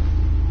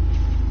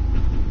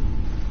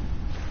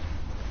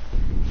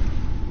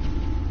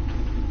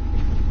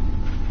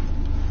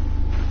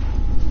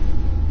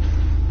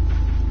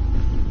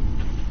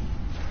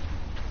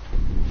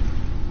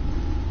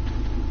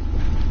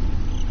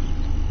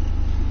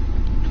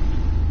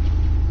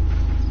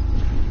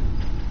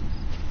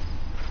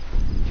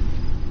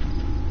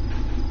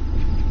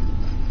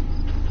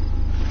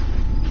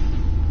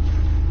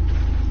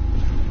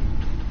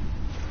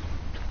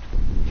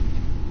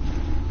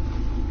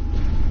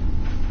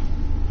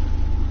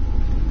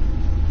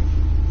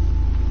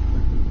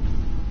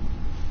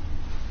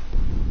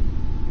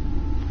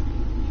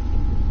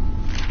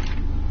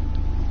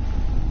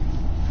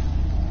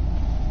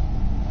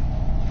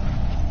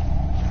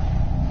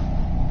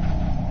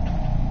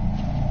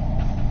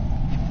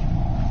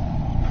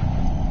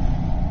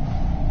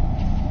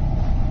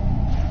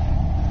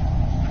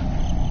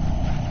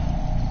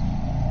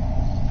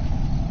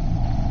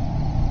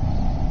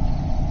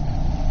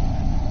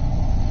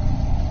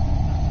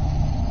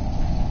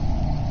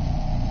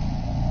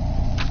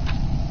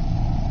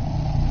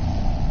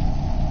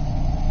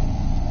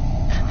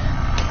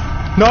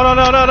 No, no,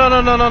 no, no,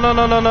 no, no, no, no,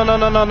 no, no, no, no,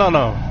 no, no, no,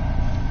 no.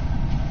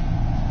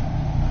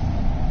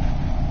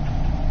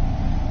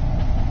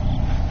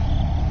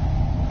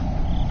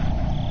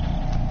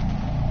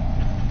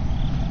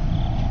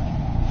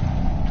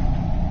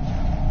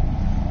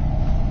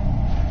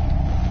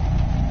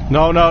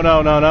 No, no,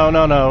 no, no, no,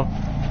 no, no.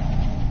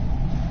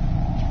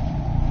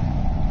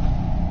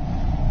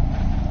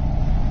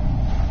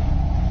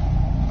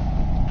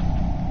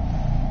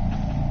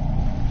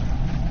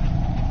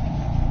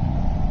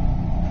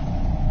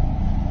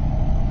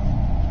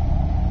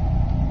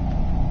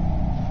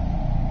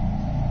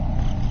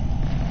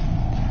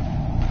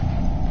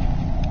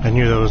 I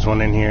knew there was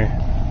one in here.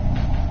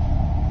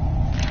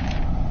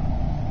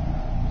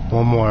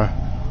 One more.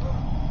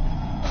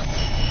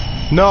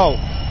 No!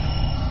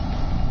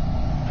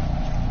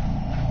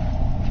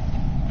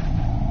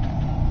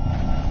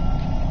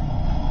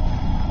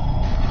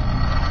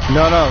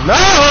 No, no,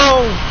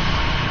 no!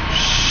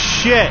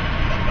 Shit!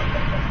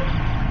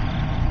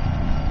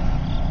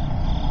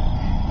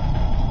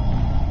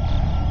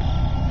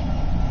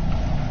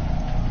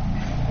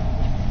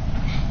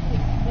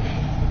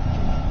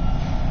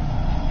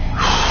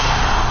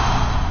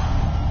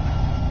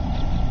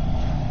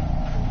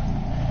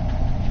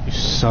 You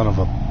son of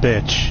a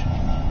bitch.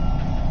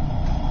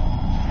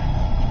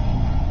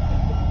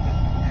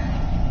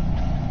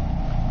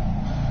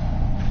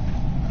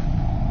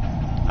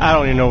 I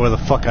don't even know where the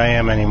fuck I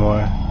am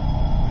anymore.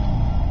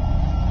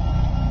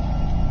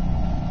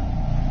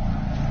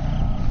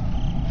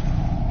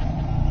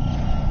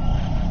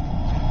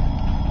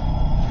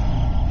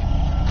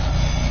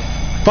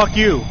 Fuck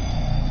you.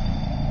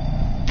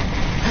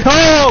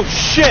 Oh,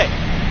 shit!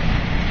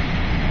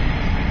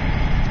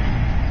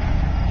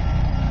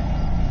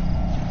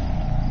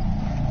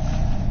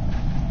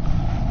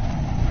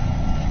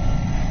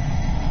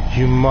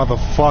 You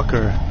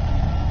motherfucker.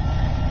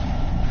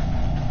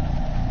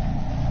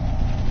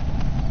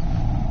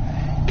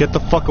 Get the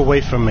fuck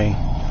away from me.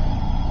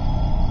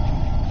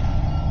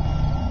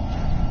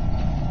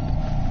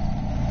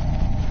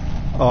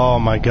 Oh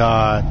my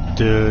god,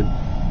 dude.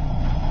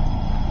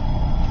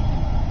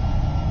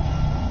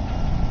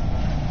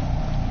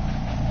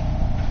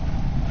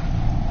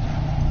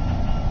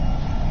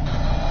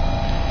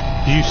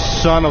 You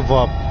son of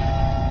a...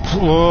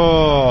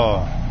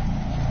 Oh.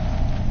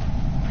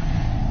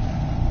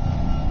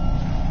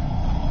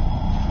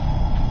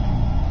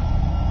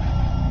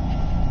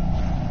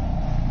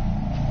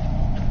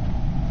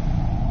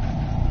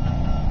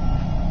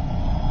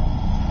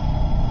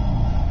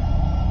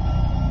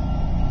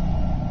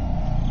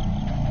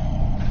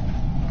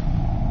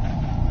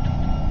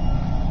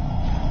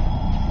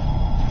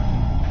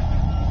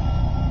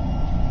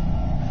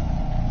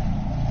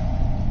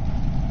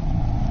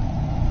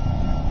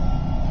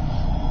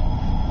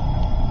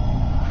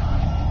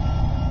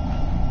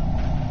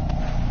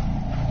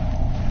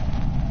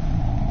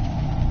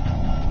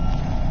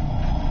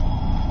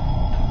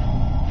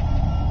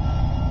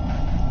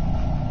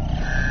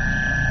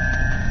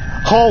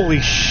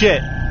 Holy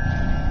shit!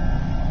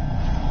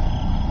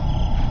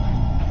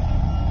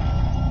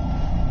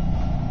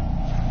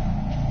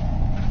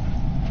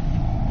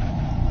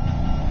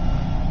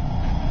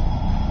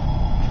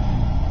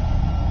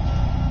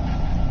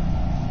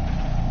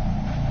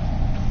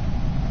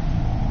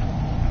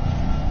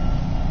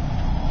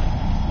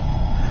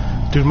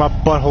 Dude, my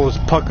butthole is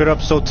puckered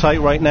up so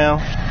tight right now.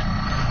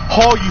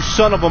 Oh, you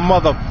son of a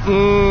mother...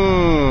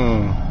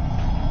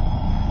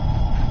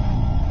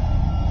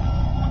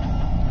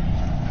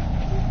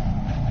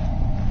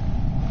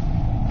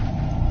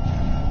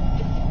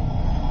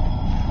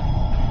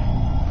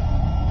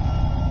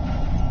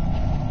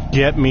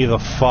 Get me the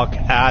fuck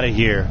out of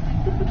here.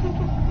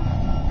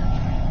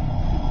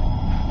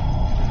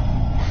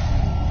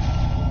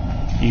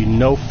 You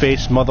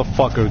no-face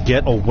motherfucker,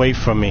 get away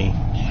from me.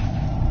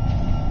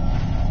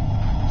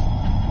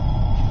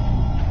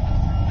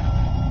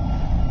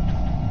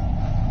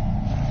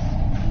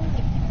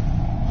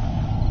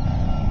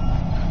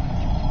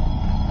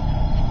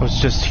 I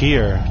was just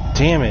here.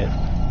 Damn it.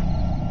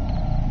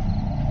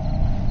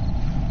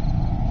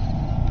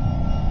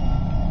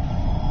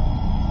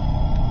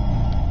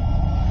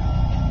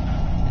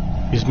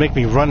 You just make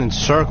me run in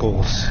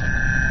circles.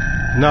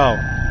 No.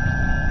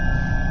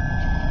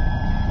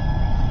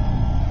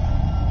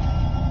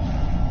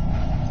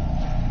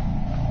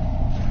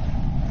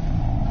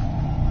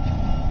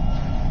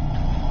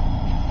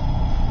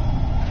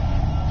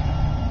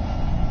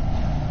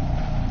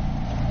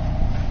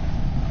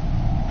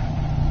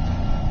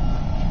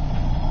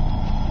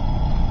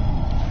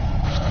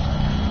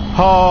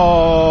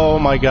 Oh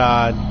my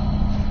God.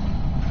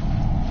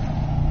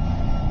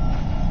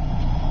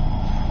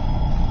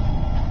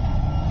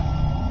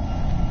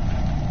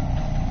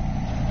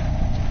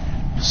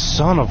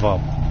 Son of a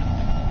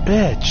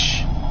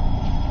bitch.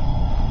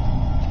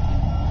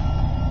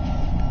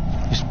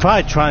 He's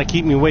probably trying to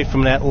keep me away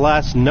from that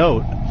last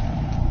note.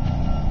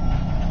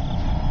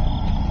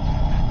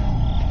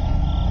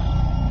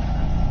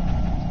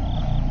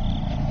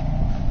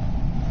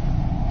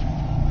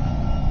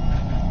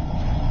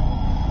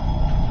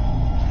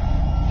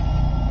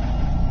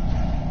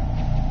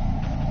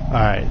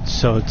 Alright,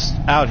 so it's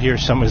out here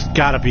somewhere. It's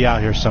gotta be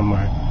out here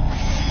somewhere.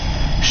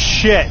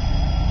 Shit!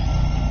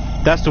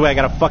 That's the way I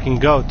gotta fucking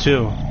go,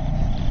 too.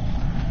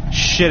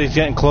 Shit, he's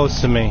getting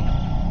close to me.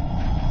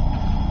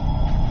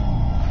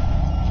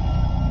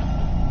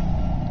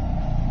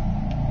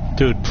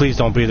 Dude, please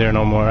don't be there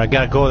no more. I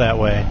gotta go that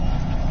way.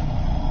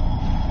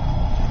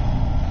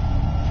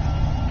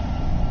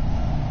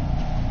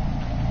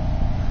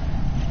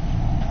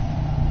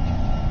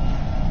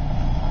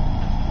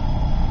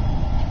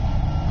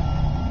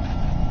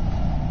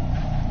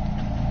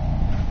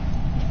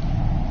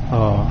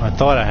 Oh, I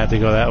thought I had to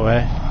go that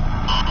way.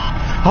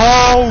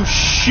 Oh,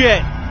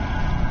 shit!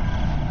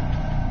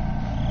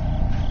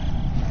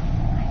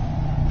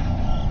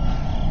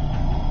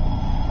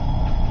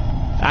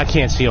 I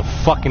can't see a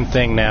fucking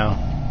thing now.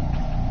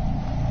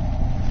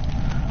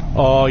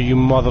 Oh, you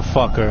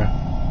motherfucker.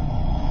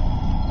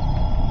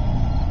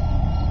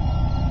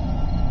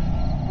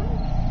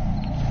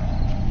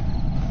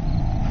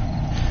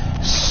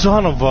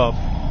 Son of a...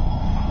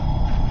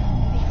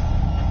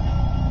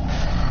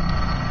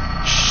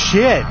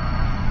 Shit!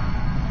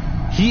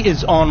 He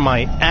is on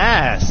my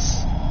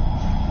ass.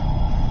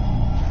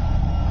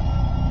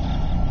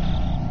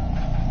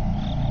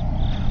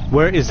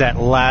 Where is that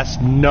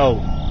last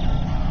note?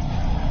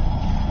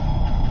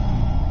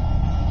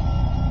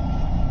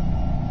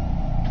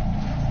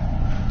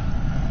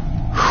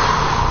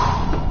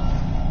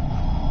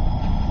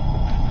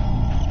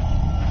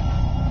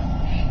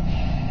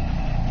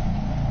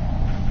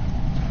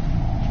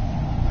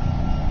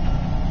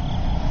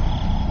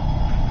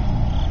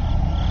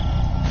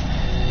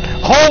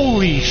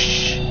 Holy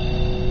sh...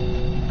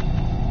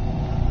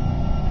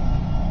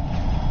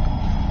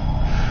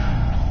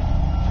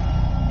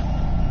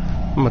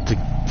 I'm about to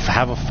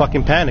have a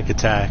fucking panic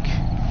attack.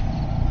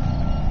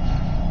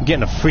 I'm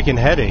getting a freaking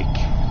headache.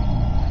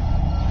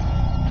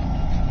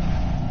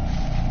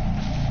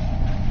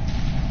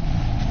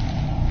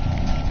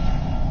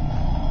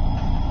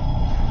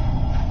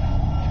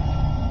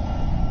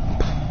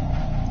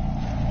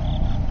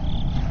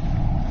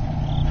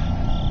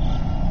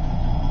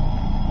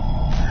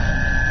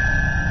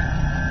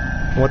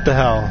 What the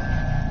hell?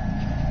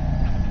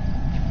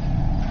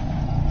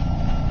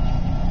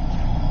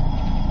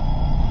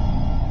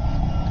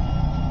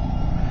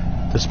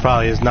 This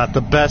probably is not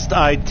the best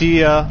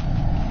idea.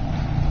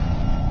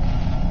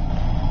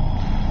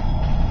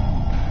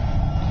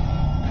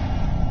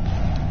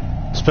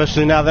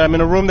 Especially now that I'm in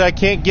a room that I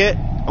can't get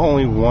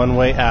only one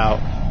way out.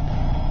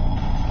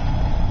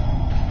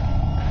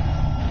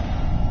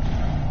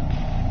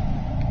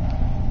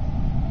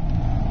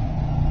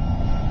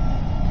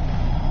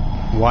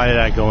 Why did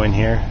I go in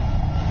here?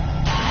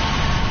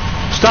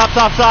 Stop,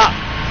 stop,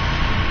 stop!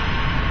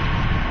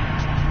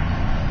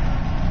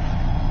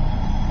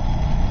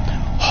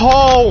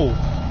 Oh!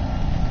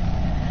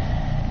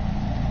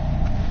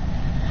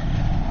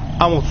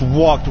 I almost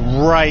walked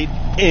right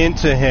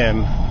into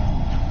him.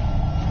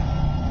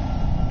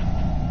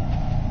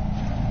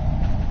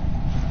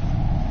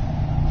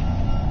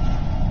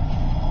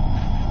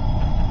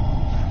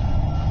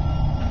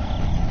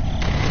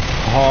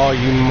 Oh,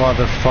 you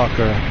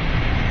motherfucker.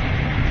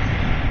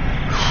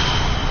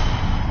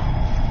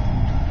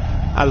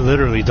 I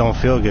literally don't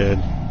feel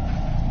good.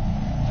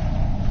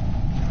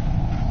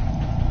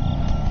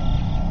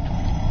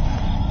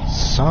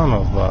 Son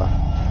of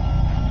a...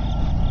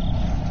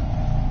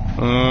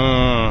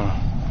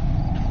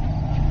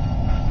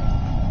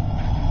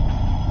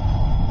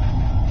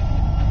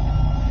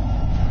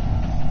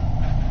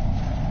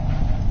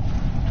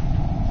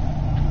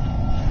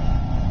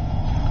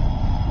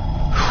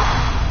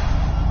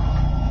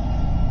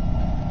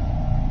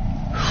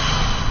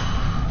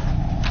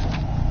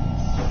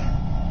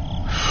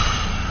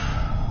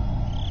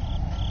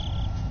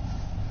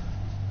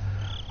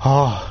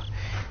 Oh,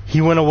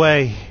 he went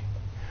away.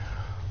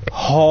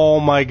 Oh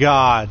my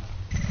God.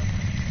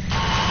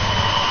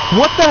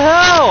 What the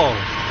hell?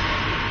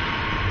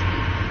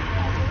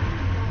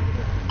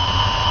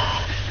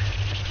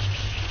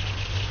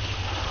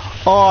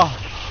 Oh,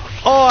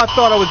 I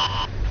thought I was...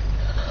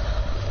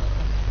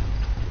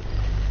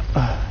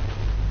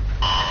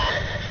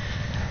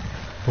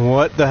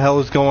 What the hell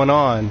is going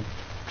on?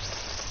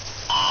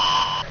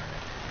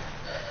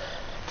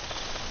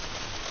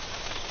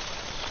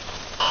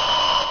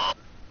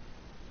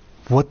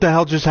 What the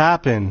hell just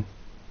happened?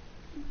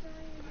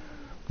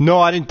 No,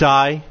 I didn't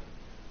die.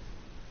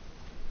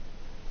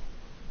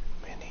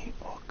 Mini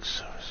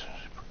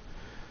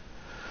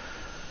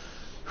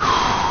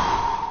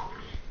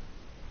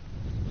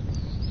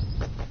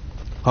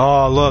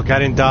Oh, look, I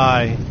didn't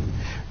die.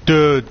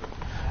 Dude,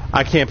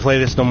 I can't play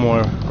this no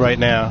more right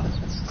now.